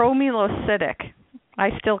feel stupid? Promyelocytic. I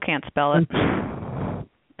still can't spell it.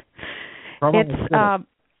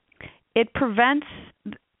 It prevents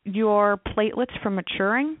your platelets from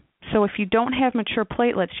maturing. So if you don't have mature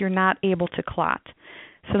platelets, you're not able to clot.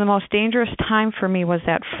 So the most dangerous time for me was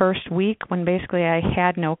that first week when basically I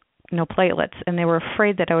had no platelets, and they were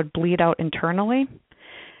afraid that I would bleed out internally.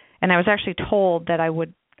 And I was actually told that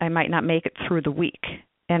I might not make it through the week.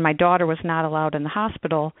 And my daughter was not allowed in the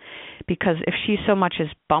hospital because if she so much as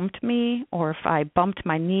bumped me, or if I bumped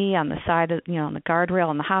my knee on the side of, on the guardrail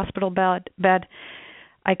in the hospital bed,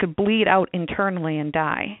 I could bleed out internally and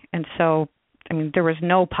die. And so, there was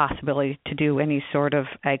no possibility to do any sort of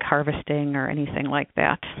egg harvesting or anything like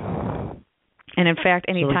that. And in fact,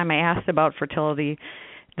 anytime I asked about fertility,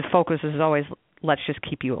 the focus is always, let's just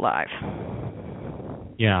keep you alive.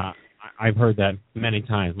 Yeah, I've heard that many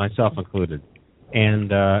times, myself included.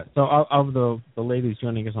 And so of the ladies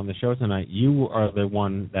joining us on the show tonight, you are the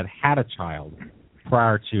one that had a child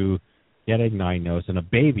prior to getting diagnosed and a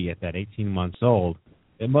baby at that 18 months old.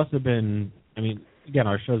 It must have been, again,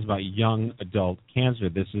 our show is about young adult cancer.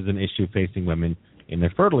 This is an issue facing women in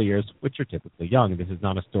their fertile years, which are typically young. This is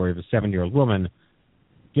not a story of a 7-year-old woman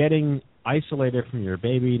getting isolated from your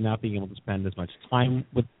baby, not being able to spend as much time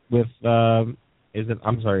with is it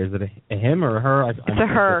a him or a her? It's a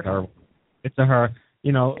her. It's a her.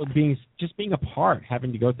 Being apart,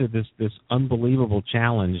 having to go through this unbelievable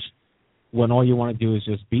challenge when all you want to do is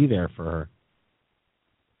just be there for her.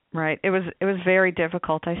 Right. It was very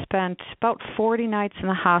difficult. I spent about 40 nights in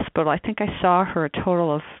the hospital. I think I saw her a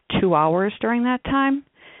total of 2 hours during that time.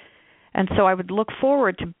 And so I would look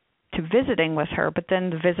forward to visiting with her, but then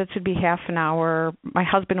the visits would be half an hour. My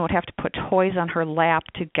husband would have to put toys on her lap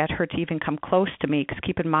to get her to even come close to me, because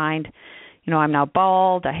keep in mind, I'm now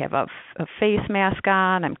bald, I have a face mask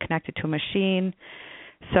on, I'm connected to a machine.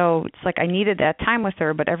 So it's like I needed that time with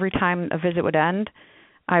her, but every time a visit would end,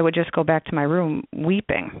 I would just go back to my room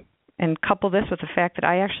weeping. And couple this with the fact that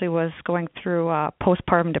I actually was going through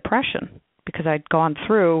postpartum depression because I'd gone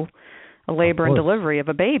through a labor and delivery of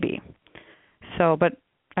a baby. So, but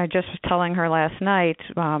I just was telling her last night,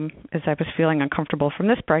 as I was feeling uncomfortable from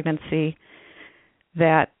this pregnancy,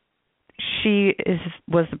 that she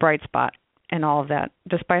was the bright spot in all of that.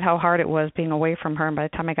 Despite how hard it was being away from her, and by the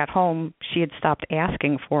time I got home, she had stopped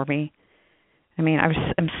asking for me.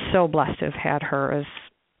 I'm so blessed to have had her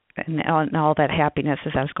and all that happiness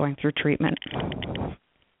as I was going through treatment.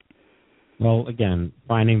 Well, again,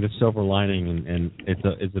 finding the silver lining, and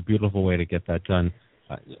it's a beautiful way to get that done.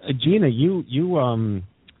 Gina, you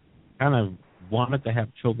kind of wanted to have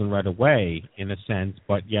children right away, in a sense,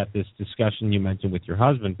 but yet this discussion you mentioned with your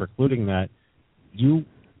husband precluding that, you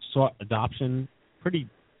sought adoption pretty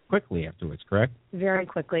quickly afterwards, correct? Very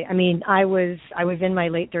quickly. I was in my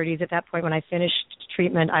late 30s at that point. When I finished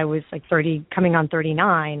treatment, I was like 30, coming on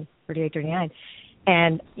 39, 38, 39.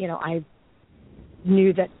 And, I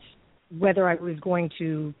knew that whether I was going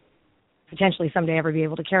to potentially someday ever be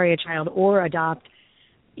able to carry a child or adopt,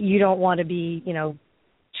 you don't want to be,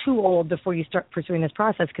 too old before you start pursuing this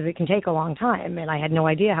process, because it can take a long time, and I had no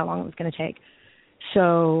idea how long it was going to take.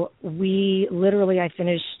 So I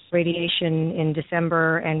finished radiation in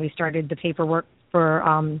December, and we started the paperwork for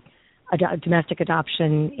domestic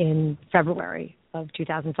adoption in February of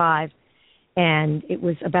 2005. And it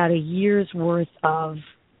was about a year's worth of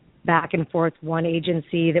back and forth. One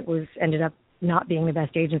agency that ended up not being the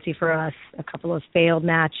best agency for us, a couple of failed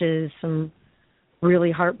matches, some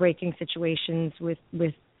really heartbreaking situations with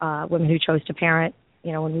women who chose to parent,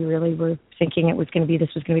 when we really were thinking this was going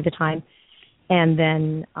to be the time. And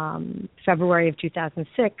then February of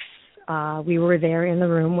 2006, we were there in the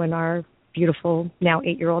room when our beautiful, now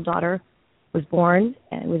 8-year-old daughter was born,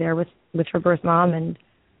 and we were there with her birth mom, and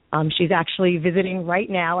She's actually visiting right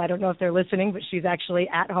now. I don't know if they're listening, but she's actually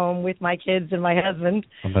at home with my kids and my husband.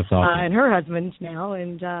 Oh, that's awesome. And her husband now.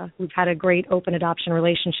 And we've had a great open adoption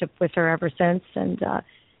relationship with her ever since. And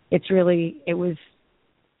it was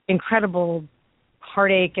incredible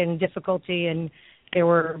heartache and difficulty. And there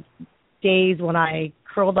were days when I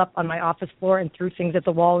curled up on my office floor and threw things at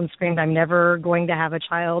the wall and screamed, I'm never going to have a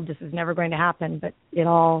child. This is never going to happen. But it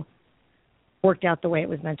all worked out the way it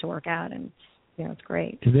was meant to work out. And it's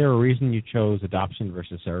great. Is there a reason you chose adoption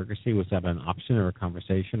versus surrogacy? Was that an option or a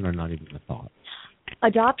conversation or not even a thought?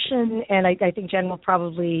 Adoption, and I think Jen will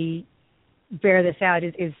probably bear this out,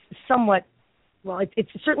 is somewhat, it's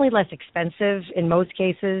certainly less expensive in most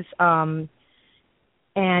cases. And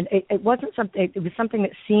it wasn't something, it was something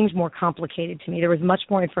that seemed more complicated to me. There was much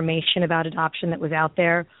more information about adoption that was out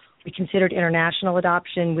there. We considered international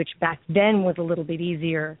adoption, which back then was a little bit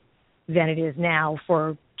easier than it is now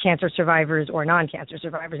for cancer survivors or non-cancer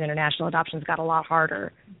survivors. International adoptions got a lot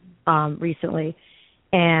harder recently.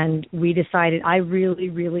 And we decided, I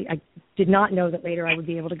did not know that later I would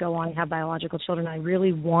be able to go on and have biological children. I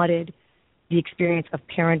really wanted the experience of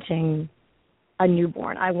parenting a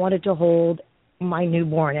newborn. I wanted to hold my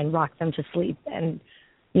newborn and rock them to sleep and,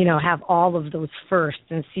 have all of those firsts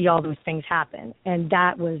and see all those things happen. And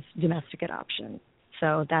that was domestic adoption.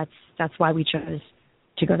 So that's why we chose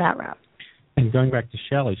to go that route. And going back to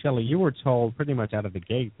Shelley, you were told pretty much out of the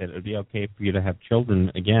gate that it would be okay for you to have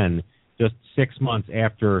children again just 6 months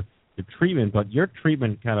after the treatment, but your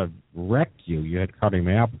treatment kind of wrecked you. You had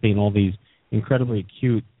cardiomyopathy and all these incredibly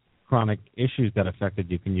acute chronic issues that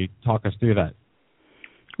affected you. Can you talk us through that?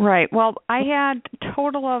 Right. Well, I had a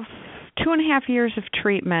total of 2.5 years of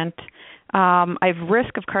treatment. I have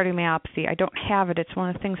risk of cardiomyopathy. I don't have it. It's one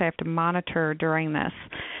of the things I have to monitor during this.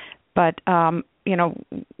 But,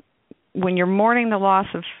 when you're mourning the loss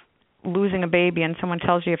of losing a baby and someone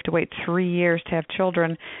tells you have to wait 3 years to have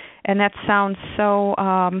children, and that sounds so,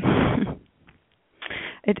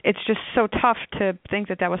 it's just so tough to think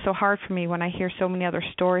that was so hard for me. When I hear so many other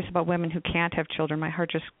stories about women who can't have children, my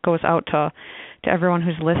heart just goes out to everyone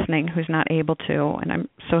who's listening, who's not able to, and I'm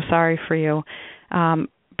so sorry for you.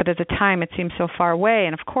 But at the time, it seemed so far away,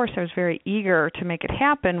 and of course, I was very eager to make it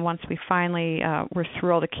happen once we finally were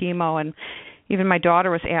through all the chemo. And even my daughter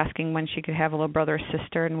was asking when she could have a little brother or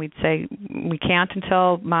sister, and we'd say, we can't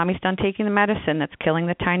until Mommy's done taking the medicine that's killing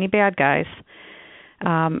the tiny bad guys.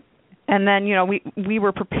 And then, we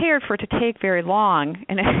were prepared for it to take very long,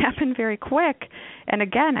 and it happened very quick. And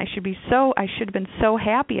again, I should have been so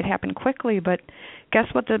happy it happened quickly, but guess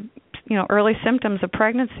what the, early symptoms of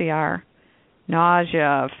pregnancy are?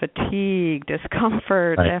 Nausea, fatigue,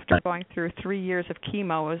 discomfort. Right. After going through 3 years of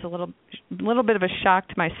chemo, it was a little bit of a shock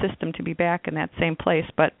to my system to be back in that same place,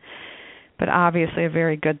 but obviously a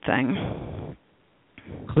very good thing.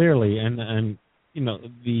 Clearly, and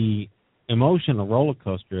the emotional roller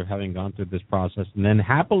coaster of having gone through this process and then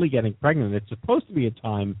happily getting pregnant. It's supposed to be a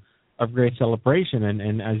time of great celebration,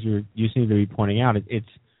 and as you seem to be pointing out, it's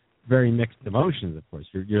very mixed emotions. Of course,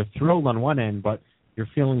 you're thrilled on one end, but you're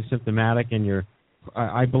feeling symptomatic, and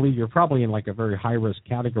I believe you're probably in like a very high-risk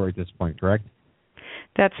category at this point, correct?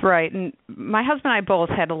 That's right. And my husband and I both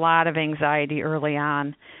had a lot of anxiety early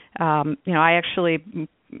on. I actually,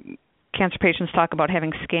 cancer patients talk about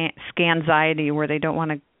having scanxiety, where they don't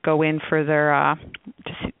want to go in for their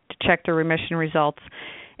to check their remission results.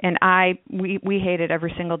 And we hated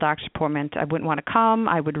every single doctor's appointment. I wouldn't want to come.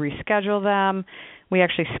 I would reschedule them. We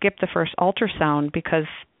actually skipped the first ultrasound because,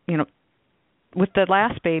 with the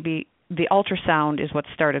last baby, the ultrasound is what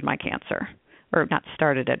started my cancer. Or not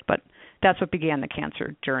started it, but that's what began the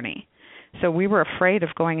cancer journey. So we were afraid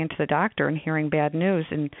of going into the doctor and hearing bad news.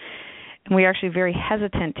 And we were actually very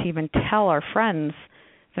hesitant to even tell our friends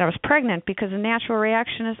that I was pregnant, because the natural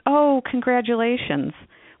reaction is, oh, congratulations.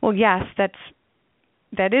 Well, yes, that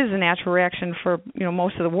is a natural reaction for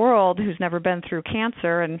most of the world who's never been through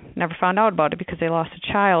cancer and never found out about it because they lost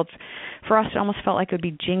a child. For us, it almost felt like it would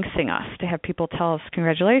be jinxing us to have people tell us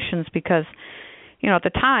congratulations, because at the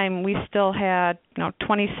time we still had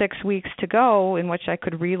 26 weeks to go in which I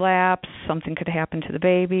could relapse, something could happen to the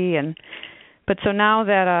baby, but so now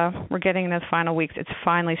that we're getting into the final weeks, it's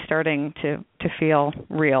finally starting to feel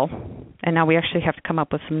real, and now we actually have to come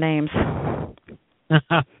up with some names.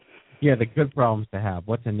 Yeah, the good problems to have.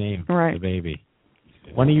 What's a name for the baby?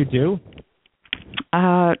 When are you due?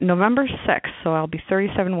 November 6th, so I'll be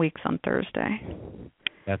 37 weeks on Thursday.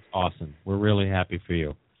 That's awesome. We're really happy for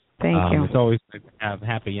you. Thank you. It's always good to have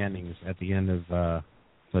happy endings at the end of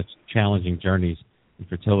such challenging journeys in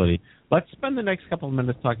fertility. Let's spend the next couple of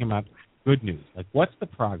minutes talking about good news. Like, what's the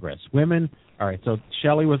progress? Women, all right, so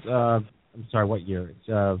Shelley was I'm sorry, what year?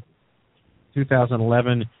 It's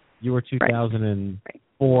 2011. You were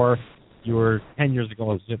 2004. Right. You were 10 years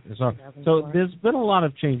ago. So there's been a lot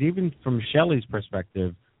of change, even from Shelley's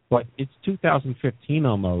perspective. But it's 2015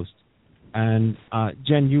 almost. And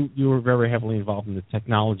Jen, you were very heavily involved in the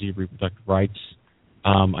technology of reproductive rights.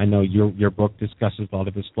 I know your book discusses a lot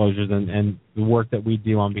of disclosures and the work that we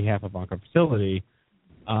do on behalf of Oncofertility.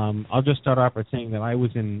 I'll just start off by saying that I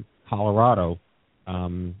was in Colorado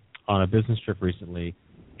on a business trip recently,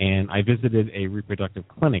 and I visited a reproductive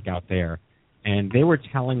clinic out there, and they were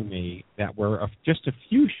telling me that we're just a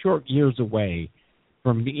few short years away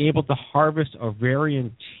from being able to harvest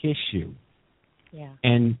ovarian tissue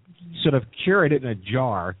and sort of curate it in a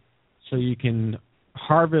jar so you can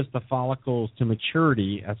harvest the follicles to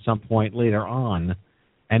maturity at some point later on,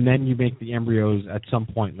 and then you make the embryos at some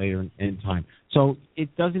point later in time. So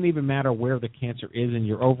it doesn't even matter where the cancer is in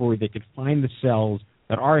your ovary. They could find the cells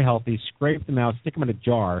that are healthy, scrape them out, stick them in a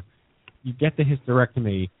jar. You get the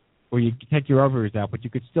hysterectomy, or you take your ovaries out, but you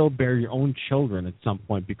could still bear your own children at some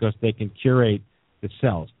point because they can curate the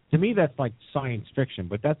cells. To me, that's like science fiction,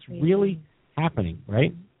 but that's really happening,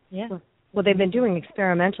 right? Yeah. Well, they've been doing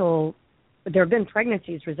experimental. There have been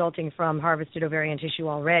pregnancies resulting from harvested ovarian tissue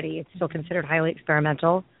already. It's still considered highly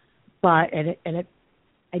experimental, but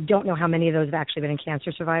I don't know how many of those have actually been in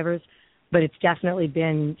cancer survivors, but it's definitely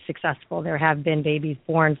been successful. There have been babies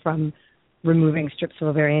born from removing strips of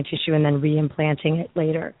ovarian tissue and then reimplanting it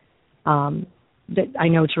later. I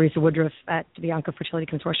know Teresa Woodruff at the Oncofertility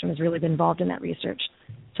Consortium has really been involved in that research,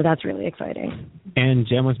 so that's really exciting. And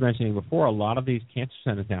Jen was mentioning before, a lot of these cancer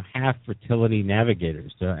centers now have fertility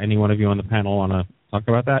navigators. Do any one of you on the panel want to talk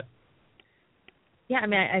about that? Yeah, I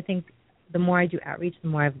mean, I think the more I do outreach, the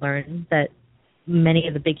more I've learned that many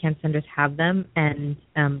of the big cancer centers have them. And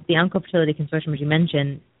the Oncofertility Consortium, as you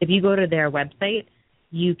mentioned, if you go to their website,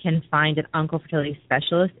 you can find an oncofertility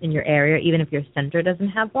specialist in your area, even if your center doesn't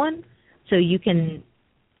have one. So you can,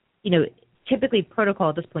 typically protocol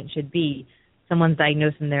at this point should be someone's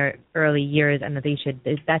diagnosed in their early years and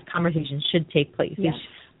that conversation should take place. Yes.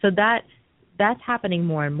 So that's happening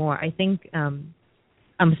more and more. I think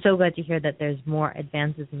I'm so glad to hear that there's more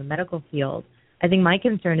advances in the medical field. I think my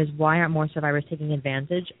concern is why aren't more survivors taking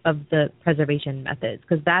advantage of the preservation methods?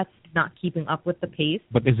 Because that's not keeping up with the pace.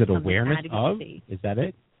 But is it awareness of? Is that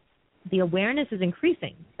it? The awareness is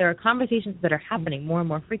increasing. There are conversations that are happening more and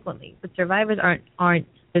more frequently. But survivors aren't.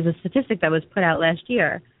 There's a statistic that was put out last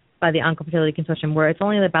year by the Oncofertility Consortium where it's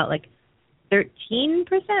only about 13%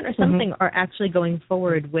 or something are actually going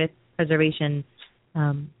forward with preservation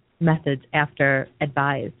methods after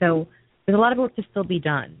advised. So there's a lot of work to still be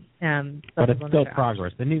done. But it's still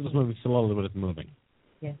progress. The needle's moving slowly, but it's moving.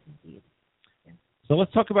 Yes, indeed. Yeah. So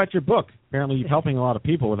let's talk about your book. Apparently you're helping a lot of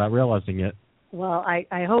people without realizing it. Well,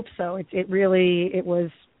 I hope so. It was,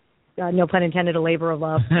 no pun intended, a labor of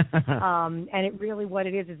love. And it really, what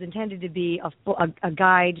it is intended to be a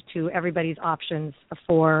guide to everybody's options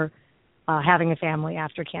for having a family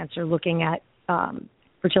after cancer, looking at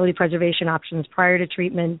fertility preservation options prior to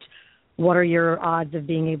treatment. What are your odds of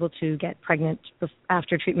being able to get pregnant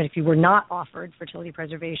after treatment if you were not offered fertility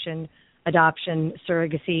preservation, adoption,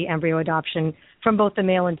 surrogacy, embryo adoption, from both the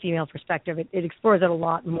male and female perspective? It explores it a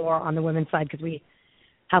lot more on the women's side because we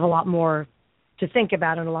have a lot more to think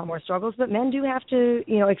about and a lot more struggles. But men do have to,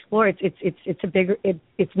 explore.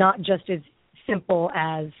 It's not just as simple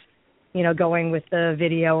as, going with the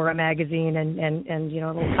video or a magazine and a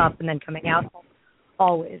little cup and then coming out.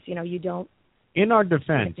 Always, you don't. In our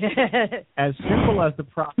defense, as simple as the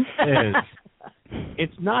process is,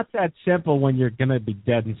 it's not that simple when you're going to be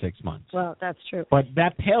dead in 6 months. Well, that's true. But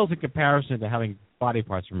that pales in comparison to having body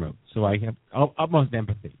parts removed. So I have utmost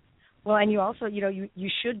empathy. Well, and you also, you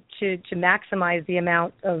should, to maximize the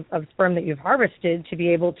amount of sperm that you've harvested to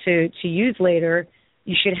be able to use later,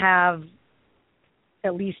 you should have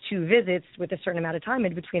at least 2 visits with a certain amount of time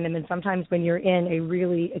in between them. And sometimes when you're in a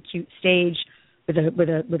really acute stage with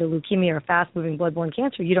a leukemia or fast-moving blood-borne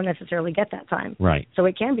cancer, you don't necessarily get that time. Right. So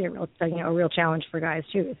it can be a real challenge for guys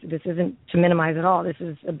too. This isn't to minimize at all. This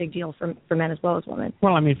is a big deal for men as well as women.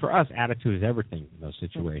 Well, I mean, for us, attitude is everything in those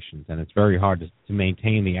situations, and it's very hard to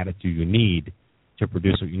maintain the attitude you need to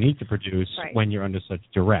produce what you need to produce when you're under such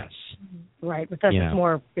duress. Right. With us, it's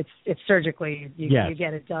more. It's surgically. You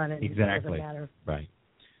get it done, and exactly. It doesn't matter. Right.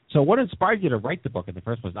 So, what inspired you to write the book in the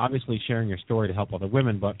first place? Obviously, sharing your story to help other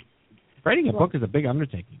women, but writing a book is a big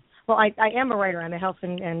undertaking. Well, I am a writer. I'm a health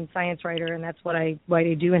and science writer, and that's what I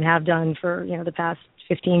do and have done for the past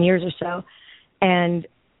 15 years or so. And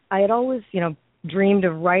I had always dreamed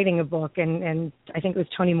of writing a book, and I think it was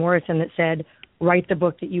Toni Morrison that said, write the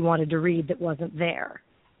book that you wanted to read that wasn't there.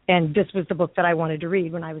 And this was the book that I wanted to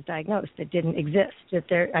read when I was diagnosed. It didn't exist.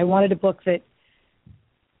 I wanted a book that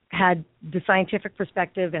had the scientific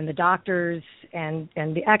perspective and the doctors and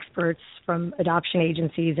the experts from adoption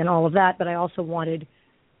agencies and all of that, but I also wanted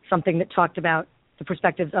something that talked about the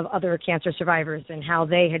perspectives of other cancer survivors and how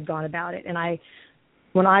they had gone about it. And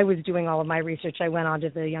when I was doing all of my research, I went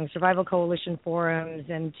onto the Young Survival Coalition forums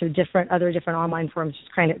and to different online forums,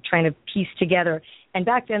 just trying to piece together. And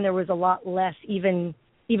back then there was a lot less, even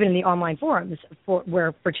in the online forums,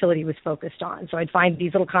 where fertility was focused on. So I'd find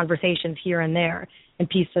these little conversations here and there and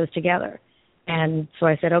piece those together. And so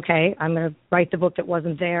I said, okay, I'm going to write the book that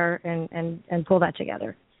wasn't there and pull that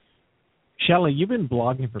together. Shelley, you've been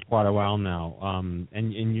blogging for quite a while now,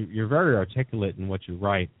 and you're very articulate in what you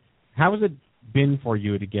write. How has it been for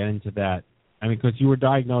you to get into that? I mean, because you were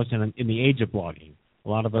diagnosed in the age of blogging. A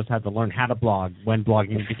lot of us had to learn how to blog when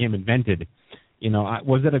blogging became invented.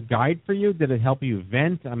 Was it a guide for you? Did it help you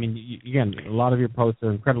vent? I mean, again, a lot of your posts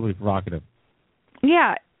are incredibly provocative.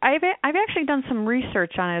 Yeah, I've actually done some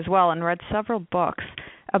research on it as well and read several books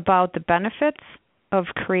about the benefits of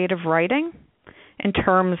creative writing in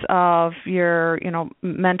terms of your,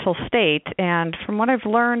 mental state. And from what I've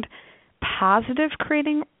learned, positive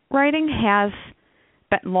creating writing has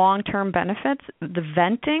long-term benefits. The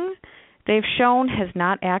venting, they've shown, has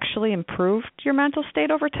not actually improved your mental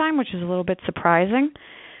state over time, which is a little bit surprising.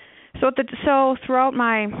 So throughout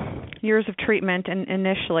my years of treatment, and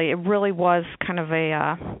initially, it really was kind of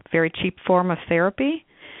a very cheap form of therapy.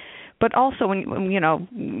 But also, when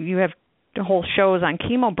you have whole shows on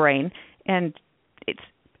chemo brain, and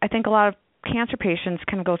I think a lot of cancer patients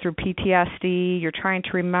kind of go through PTSD. You're trying to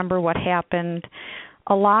remember what happened.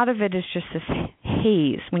 A lot of it is just this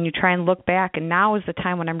haze when you try and look back, and now is the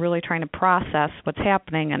time when I'm really trying to process what's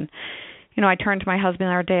happening. And, I turned to my husband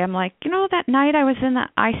the other day. I'm like, that night I was in the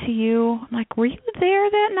ICU. I'm like, were you there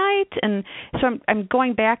that night? And so I'm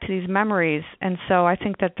going back to these memories. And so I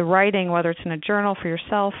think that the writing, whether it's in a journal for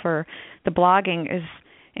yourself or the blogging, is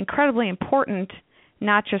incredibly important,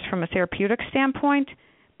 not just from a therapeutic standpoint,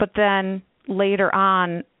 but then later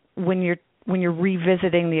on when you're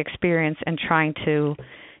revisiting the experience and trying to,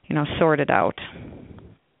 sort it out.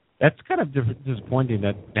 That's kind of disappointing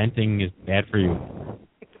that venting is bad for you.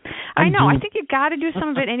 I know. I think you've got to do some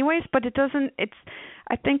of it anyways, but it doesn't.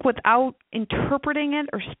 I think without interpreting it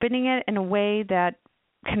or spinning it in a way that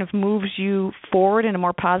kind of moves you forward in a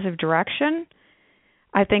more positive direction,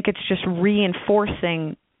 I think it's just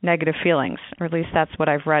reinforcing negative feelings, or at least that's what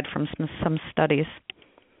I've read from some studies.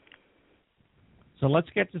 So let's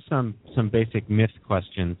get to some basic myth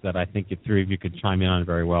questions that I think the three of you could chime in on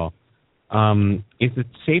very well. Is it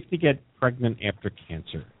safe to get pregnant after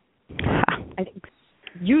cancer? I think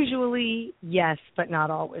usually yes, but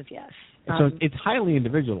not always yes. So it's highly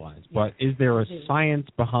individualized, but is there a science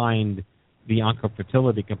behind the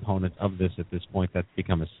oncofertility component of this at this point that's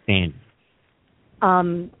become a standard?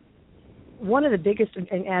 One of the biggest,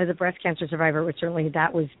 and as a breast cancer survivor, which certainly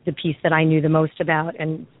that was the piece that I knew the most about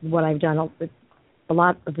and what I've done a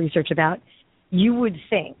lot of research about, you would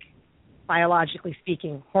think, biologically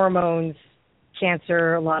speaking, hormones,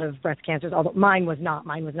 cancer, a lot of breast cancers, although mine was not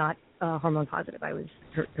hormone positive. I was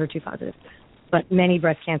HER2 positive. But many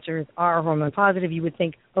breast cancers are hormone positive. You would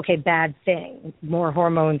think, okay, bad thing, more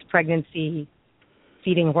hormones, pregnancy,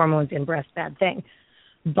 feeding hormones in breast, bad thing.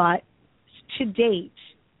 But to date,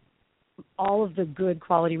 all of the good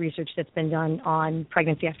quality research that's been done on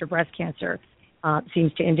pregnancy after breast cancer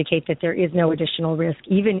seems to indicate that there is no additional risk,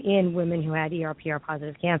 even in women who had ER/PR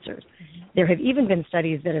positive cancers. Mm-hmm. There have even been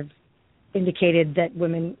studies that have indicated that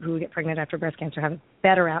women who get pregnant after breast cancer have a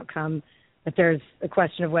better outcome, but there's a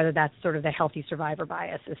question of whether that's sort of the healthy survivor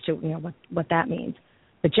bias as to what that means.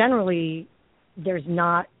 But generally, there's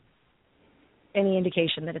not any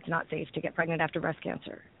indication that it's not safe to get pregnant after breast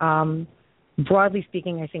cancer. Broadly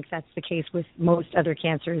speaking, I think that's the case with most other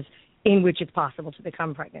cancers in which it's possible to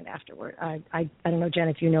become pregnant afterward. I don't know, Jen,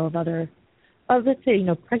 if you know of other... let's say,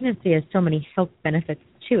 pregnancy has so many health benefits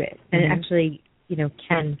to it, and it actually,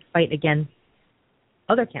 can fight against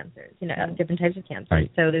other cancers, different types of cancers.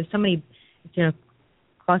 Right. So there's so many,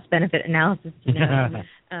 cost-benefit analysis,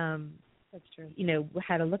 that's true.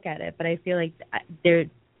 How to look at it. But I feel like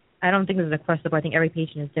I don't think there's a across the board. I think every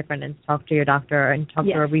patient is different, and talk to your doctor and talk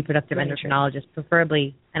to a reproductive endocrinologist,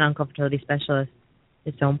 preferably an oncofertility specialist,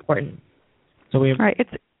 is so important. So we have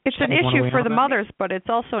it's an issue for the mothers, but it's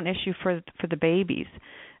also an issue for the babies.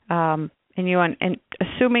 And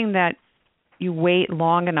assuming that you wait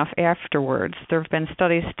long enough afterwards, there have been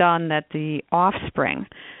studies done that the offspring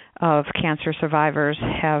of cancer survivors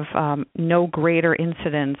have no greater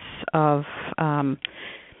incidence of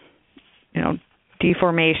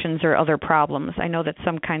deformations or other problems. I know that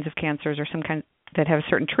some kinds of cancers or some kinds that have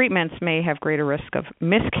certain treatments may have greater risk of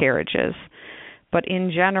miscarriages. But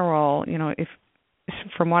in general, if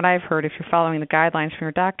from what I've heard, if you're following the guidelines from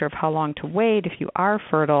your doctor of how long to wait if you are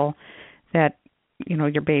fertile, that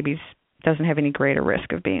your baby doesn't have any greater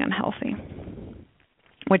risk of being unhealthy,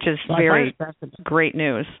 which is very great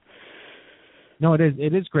news. No, it is.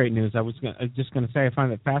 It is great news. I was just going to say I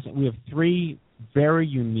find it fascinating. We have 3 very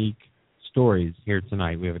unique stories here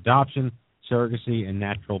tonight. We have adoption, surrogacy, and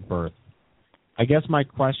natural birth. I guess my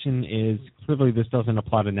question is, clearly this doesn't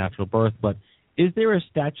apply to natural birth, but is there a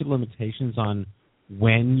statute of limitations on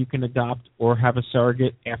when you can adopt or have a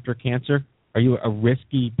surrogate after cancer? Are you a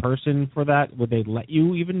risky person for that? Would they let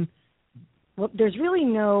you even? Well, there's really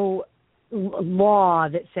no law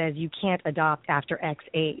that says you can't adopt after X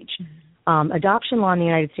age. Adoption law in the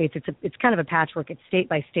United States, it's kind of a patchwork. It's state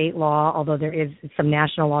by state law, although there is some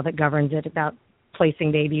national law that governs it about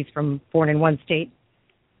placing babies from born in one state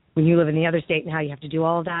when you live in the other state and how you have to do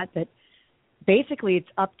all of that. But basically, it's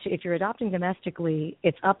up to, if you're adopting domestically,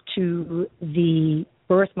 it's up to the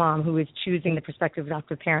birth mom who is choosing the prospective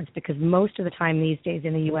adoptive parents, because most of the time these days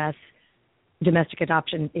in the U.S., domestic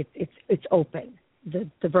adoption, it's open.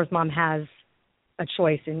 The birth mom has a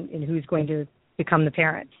choice in who's going to become the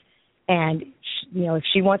parents. And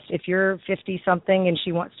if you're 50-something and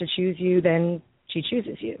she wants to choose you, then she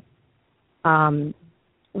chooses you.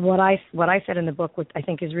 What I said in the book, which I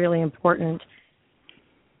think is really important,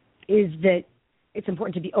 is that it's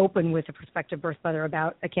important to be open with a prospective birth mother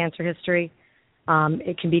about a cancer history.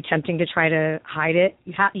 It can be tempting to try to hide it.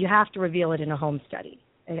 You have to reveal it in a home study.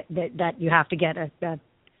 That you have to get a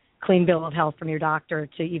clean bill of health from your doctor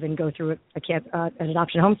to even go through an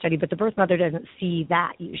adoption home study. But the birth mother doesn't see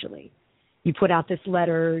that usually. You put out this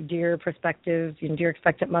letter, dear prospective, dear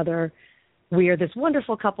expectant mother, we are this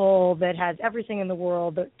wonderful couple that has everything in the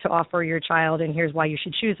world to offer your child, and here's why you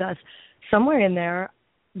should choose us. Somewhere in there,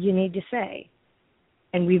 you need to say,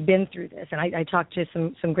 and we've been through this, and I talked to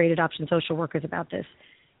some great adoption social workers about this,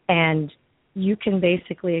 and you can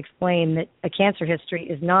basically explain that a cancer history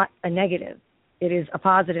is not a negative. It is a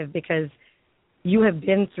positive because you have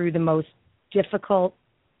been through the most difficult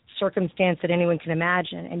circumstance that anyone can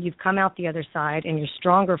imagine, and you've come out the other side, and you're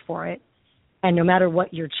stronger for it. And no matter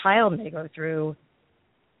what your child may go through,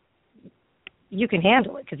 you can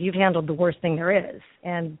handle it because you've handled the worst thing there is.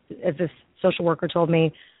 And as this social worker told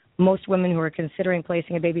me, most women who are considering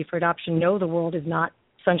placing a baby for adoption know the world is not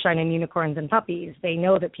sunshine and unicorns and puppies. They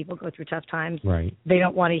know that people go through tough times. Right. They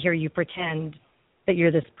don't want to hear you pretend that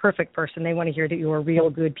you're this perfect person. They want to hear that you're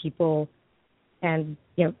real good people. And,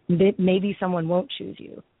 maybe someone won't choose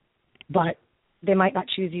you, but they might not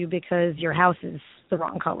choose you because your house is the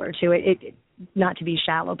wrong color too. It not to be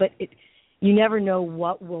shallow, but you never know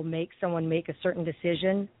what will make someone make a certain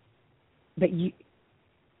decision, but you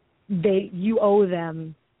owe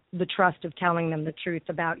them the trust of telling them the truth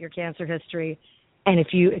about your cancer history, and if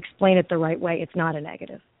you explain it the right way, it's not a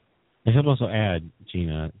negative. I should also add,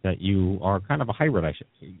 Gina, that you are kind of a hybrid.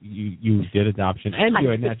 You did adoption and you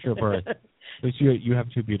had natural birth. But you have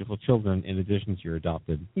 2 beautiful children in addition to your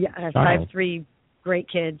adopted child. I have 3 great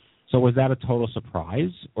kids. So was that a total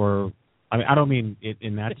surprise? Or, I don't mean it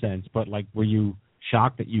in that sense, but were you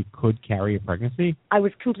shocked that you could carry a pregnancy? I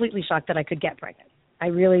was completely shocked that I could get pregnant. I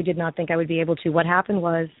really did not think I would be able to. What happened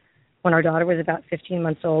was, when our daughter was about 15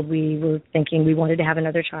 months old, we were thinking we wanted to have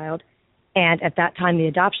another child. And at that time, the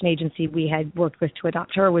adoption agency we had worked with to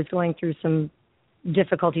adopt her was going through some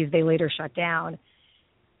difficulties. They later shut down.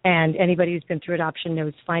 And anybody who's been through adoption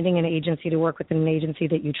knows finding an agency to work with, an agency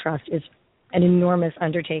that you trust, is an enormous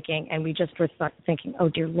undertaking. And we just were thinking, oh,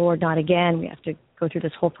 dear Lord, not again. We have to go through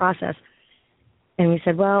this whole process. And we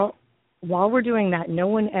said, well, while we're doing that, no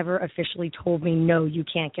one ever officially told me, no, you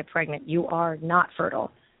can't get pregnant. You are not fertile.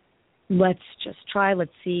 Let's just try.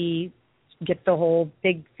 Let's see. Get the whole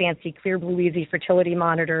big, fancy, clear, blue, easy fertility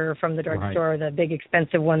monitor from the drugstore, the big,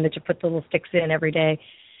 expensive one that you put the little sticks in every day.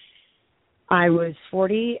 I was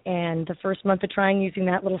 40, and the first month of trying using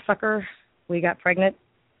that little sucker, we got pregnant,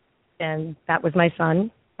 and that was my son,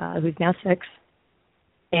 who's now 6.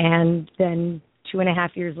 And then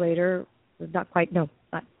 2.5 years later, not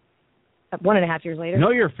 1.5 years later. Know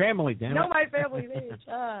your family, damn it. Know my family's age.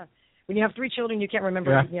 When you have 3 children, you can't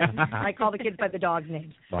remember. I call the kids by the dogs'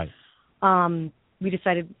 names. Right. We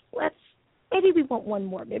decided, maybe we want one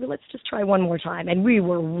more. Maybe let's just try one more time. And we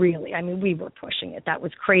were we were pushing it. That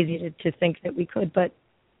was crazy to think that we could, but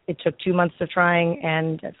it took 2 months of trying,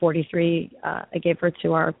 and at 43, I gave birth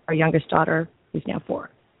to our youngest daughter, who's now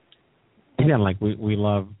 4. Again, we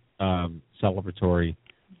love celebratory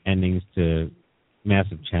endings to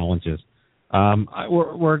massive challenges.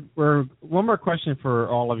 We're one more question for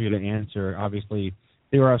all of you to answer. Obviously,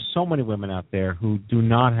 there are so many women out there who do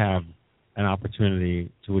not have an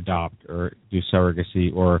opportunity to adopt or do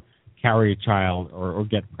surrogacy or carry a child or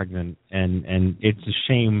get pregnant, and it's a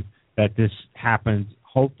shame that this happens.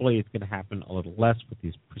 Hopefully, it's going to happen a little less with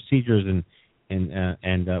these procedures.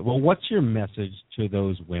 Well, what's your message to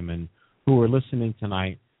those women who are listening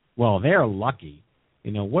tonight? Well, they're lucky.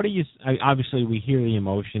 What do you? Obviously, we hear the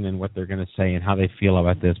emotion and what they're going to say and how they feel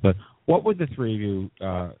about this. But what would the three of you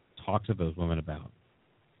talk to those women about?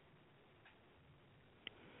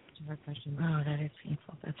 Hard question. Oh, that is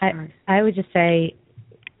painful. That's hard. I would just say,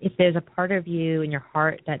 if there's a part of you in your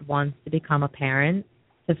heart that wants to become a parent,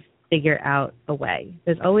 to figure out a way.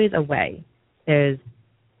 There's always a way. There's,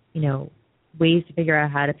 ways to figure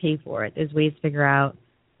out how to pay for it. There's ways to figure out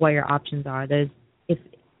what your options are.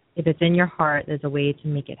 If it's in your heart, there's a way to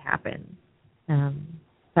make it happen. So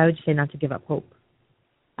I would just say not to give up hope.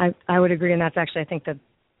 I would agree, and that's actually, I think, the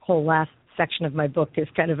whole last section of my book is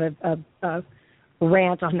kind of a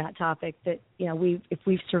rant on that topic. That if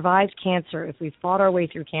we've survived cancer, if we've fought our way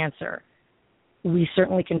through cancer, we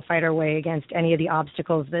certainly can fight our way against any of the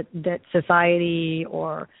obstacles that society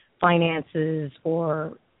or finances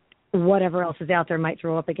or whatever else is out there might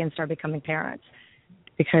throw up against our becoming parents.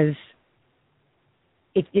 Because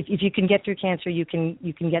if you can get through cancer, you can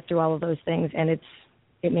get through all of those things, and it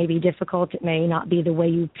may be difficult. It may not be the way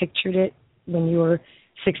you pictured it when you were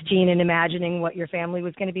 16 and imagining what your family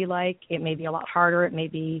was going to be like. It may be a lot harder. It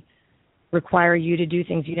may require you to do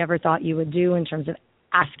things you never thought you would do in terms of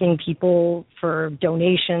asking people for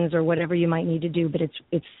donations or whatever you might need to do. But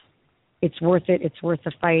it's worth it. It's worth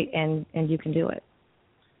the fight, and you can do it.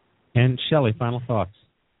 And Shelley, final thoughts.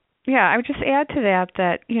 Yeah, I would just add to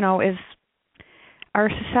that is our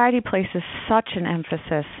society places such an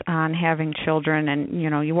emphasis on having children, and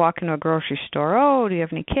you walk into a grocery store, oh, do you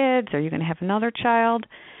have any kids? Are you going to have another child?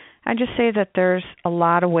 I just say that there's a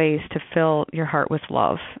lot of ways to fill your heart with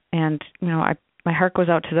love, and my heart goes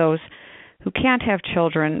out to those who can't have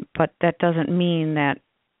children, but that doesn't mean that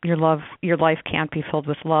your life can't be filled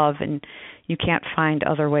with love, and you can't find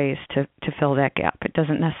other ways to fill that gap. It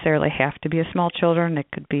doesn't necessarily have to be a small children. It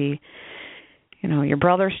could be your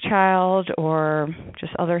brother's child, or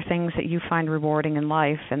just other things that you find rewarding in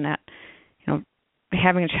life, and that,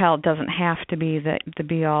 having a child doesn't have to be the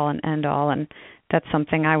be-all and end-all, and that's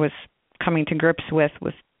something I was coming to grips with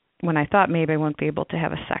when I thought maybe I wouldn't be able to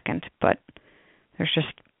have a second, but there's just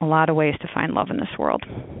a lot of ways to find love in this world.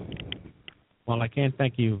 Well, I can't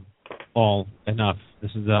thank you all enough.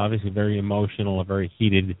 This is obviously very emotional, a very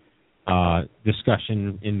heated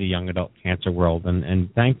discussion in the young adult cancer world,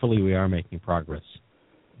 and thankfully we are making progress.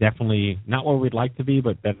 Definitely not where we'd like to be,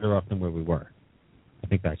 but better off than where we were. I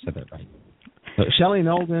think I said that right. So, Shelley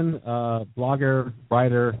Nolden, blogger,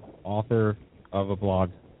 writer, author of a blog.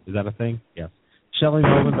 Is that a thing? Yes. Shelley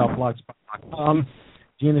Nolden, blogspot.com.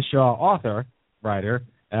 Gina Shaw, author, writer,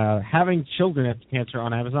 Having Children After Cancer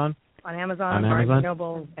on Amazon. On Amazon.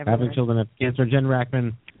 Noble, Having Children After Cancer. Jen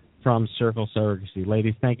Rachman from Circle Surrogacy.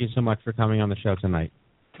 Ladies, thank you so much for coming on the show tonight.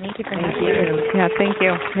 Thank you. Yeah, thank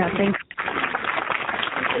you. Yeah, thanks.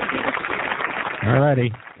 All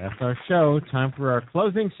righty. That's our show. Time for our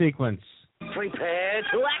closing sequence. Prepare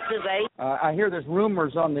to activate. I hear there's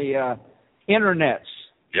rumors on the internets.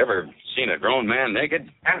 You ever seen a grown man naked?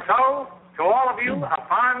 And so, to all of you, a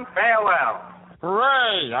fond farewell.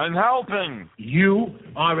 Hooray, I'm helping. You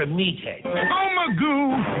are a meathead. Oh,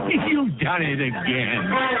 Magoo, you've done it again.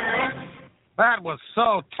 That was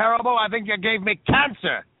so terrible, I think you gave me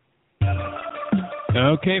cancer.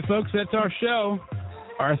 Okay, folks, that's our show.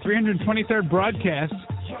 Our 323rd broadcast.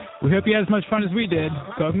 We hope you had as much fun as we did,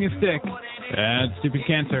 poking a stick at Stupid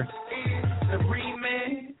Cancer.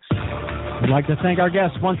 I'd like to thank our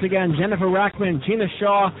guests once again, Jennifer Rachman, Gina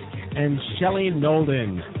Shaw, and Shelley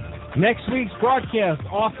Nolden. Next week's broadcast,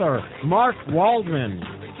 author Mark Waldman.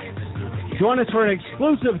 Join us for an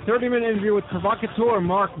exclusive 30-minute interview with provocateur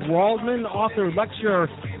Mark Waldman, author, lecturer,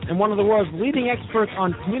 and one of the world's leading experts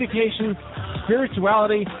on communication,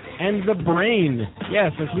 spirituality, and the brain.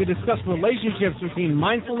 Yes, as we discuss relationships between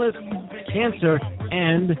mindfulness, cancer,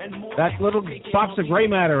 and that little box of gray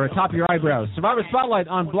matter atop your eyebrows. Survivor Spotlight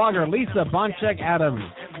on blogger Lisa Boncheck Adams.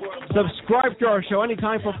 Subscribe to our show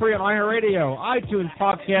anytime for free on iHeartRadio, iTunes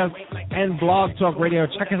Podcast, and Blog Talk Radio.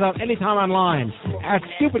 Check us out anytime online at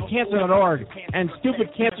stupidcancer.org and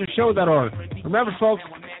stupidcancershow.org. Remember, folks,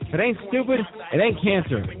 if it ain't stupid, it ain't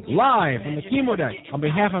cancer. Live from the chemo deck on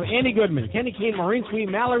behalf of Andy Goodman, Kenny Keene, Maureen Sweet,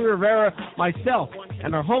 Mallory Rivera, myself,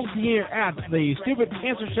 and our whole team here at the Stupid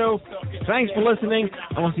Cancer Show. Thanks for listening,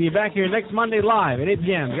 and we'll see you back here next Monday live at 8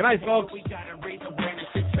 p.m. Good night, folks.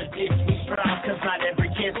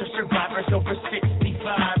 cancer survivors over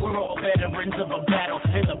 65. We're all veterans of a battle,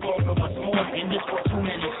 and the bulk of us more. In this world, too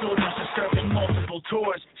many soldiers are serving multiple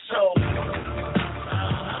tours. So,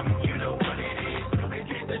 you know what it is.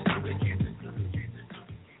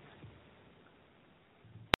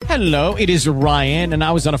 Hello, it is Ryan, and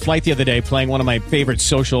I was on a flight the other day playing one of my favorite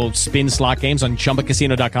social spin slot games on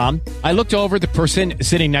ChumbaCasino.com. I looked over at the person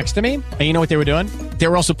sitting next to me, and you know what they were doing? They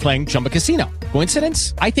were also playing Chumba Casino.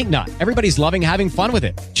 Coincidence? I think not. Everybody's loving having fun with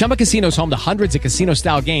it. Chumba Casino is home to hundreds of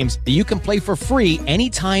casino-style games that you can play for free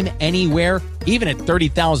anytime, anywhere, even at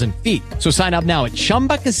 30,000 feet. So sign up now at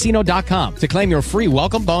ChumbaCasino.com to claim your free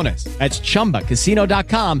welcome bonus. That's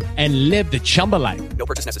ChumbaCasino.com and live the Chumba life. No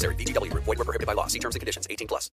purchase necessary. VGW. Void where prohibited by law. See terms and conditions. 18+.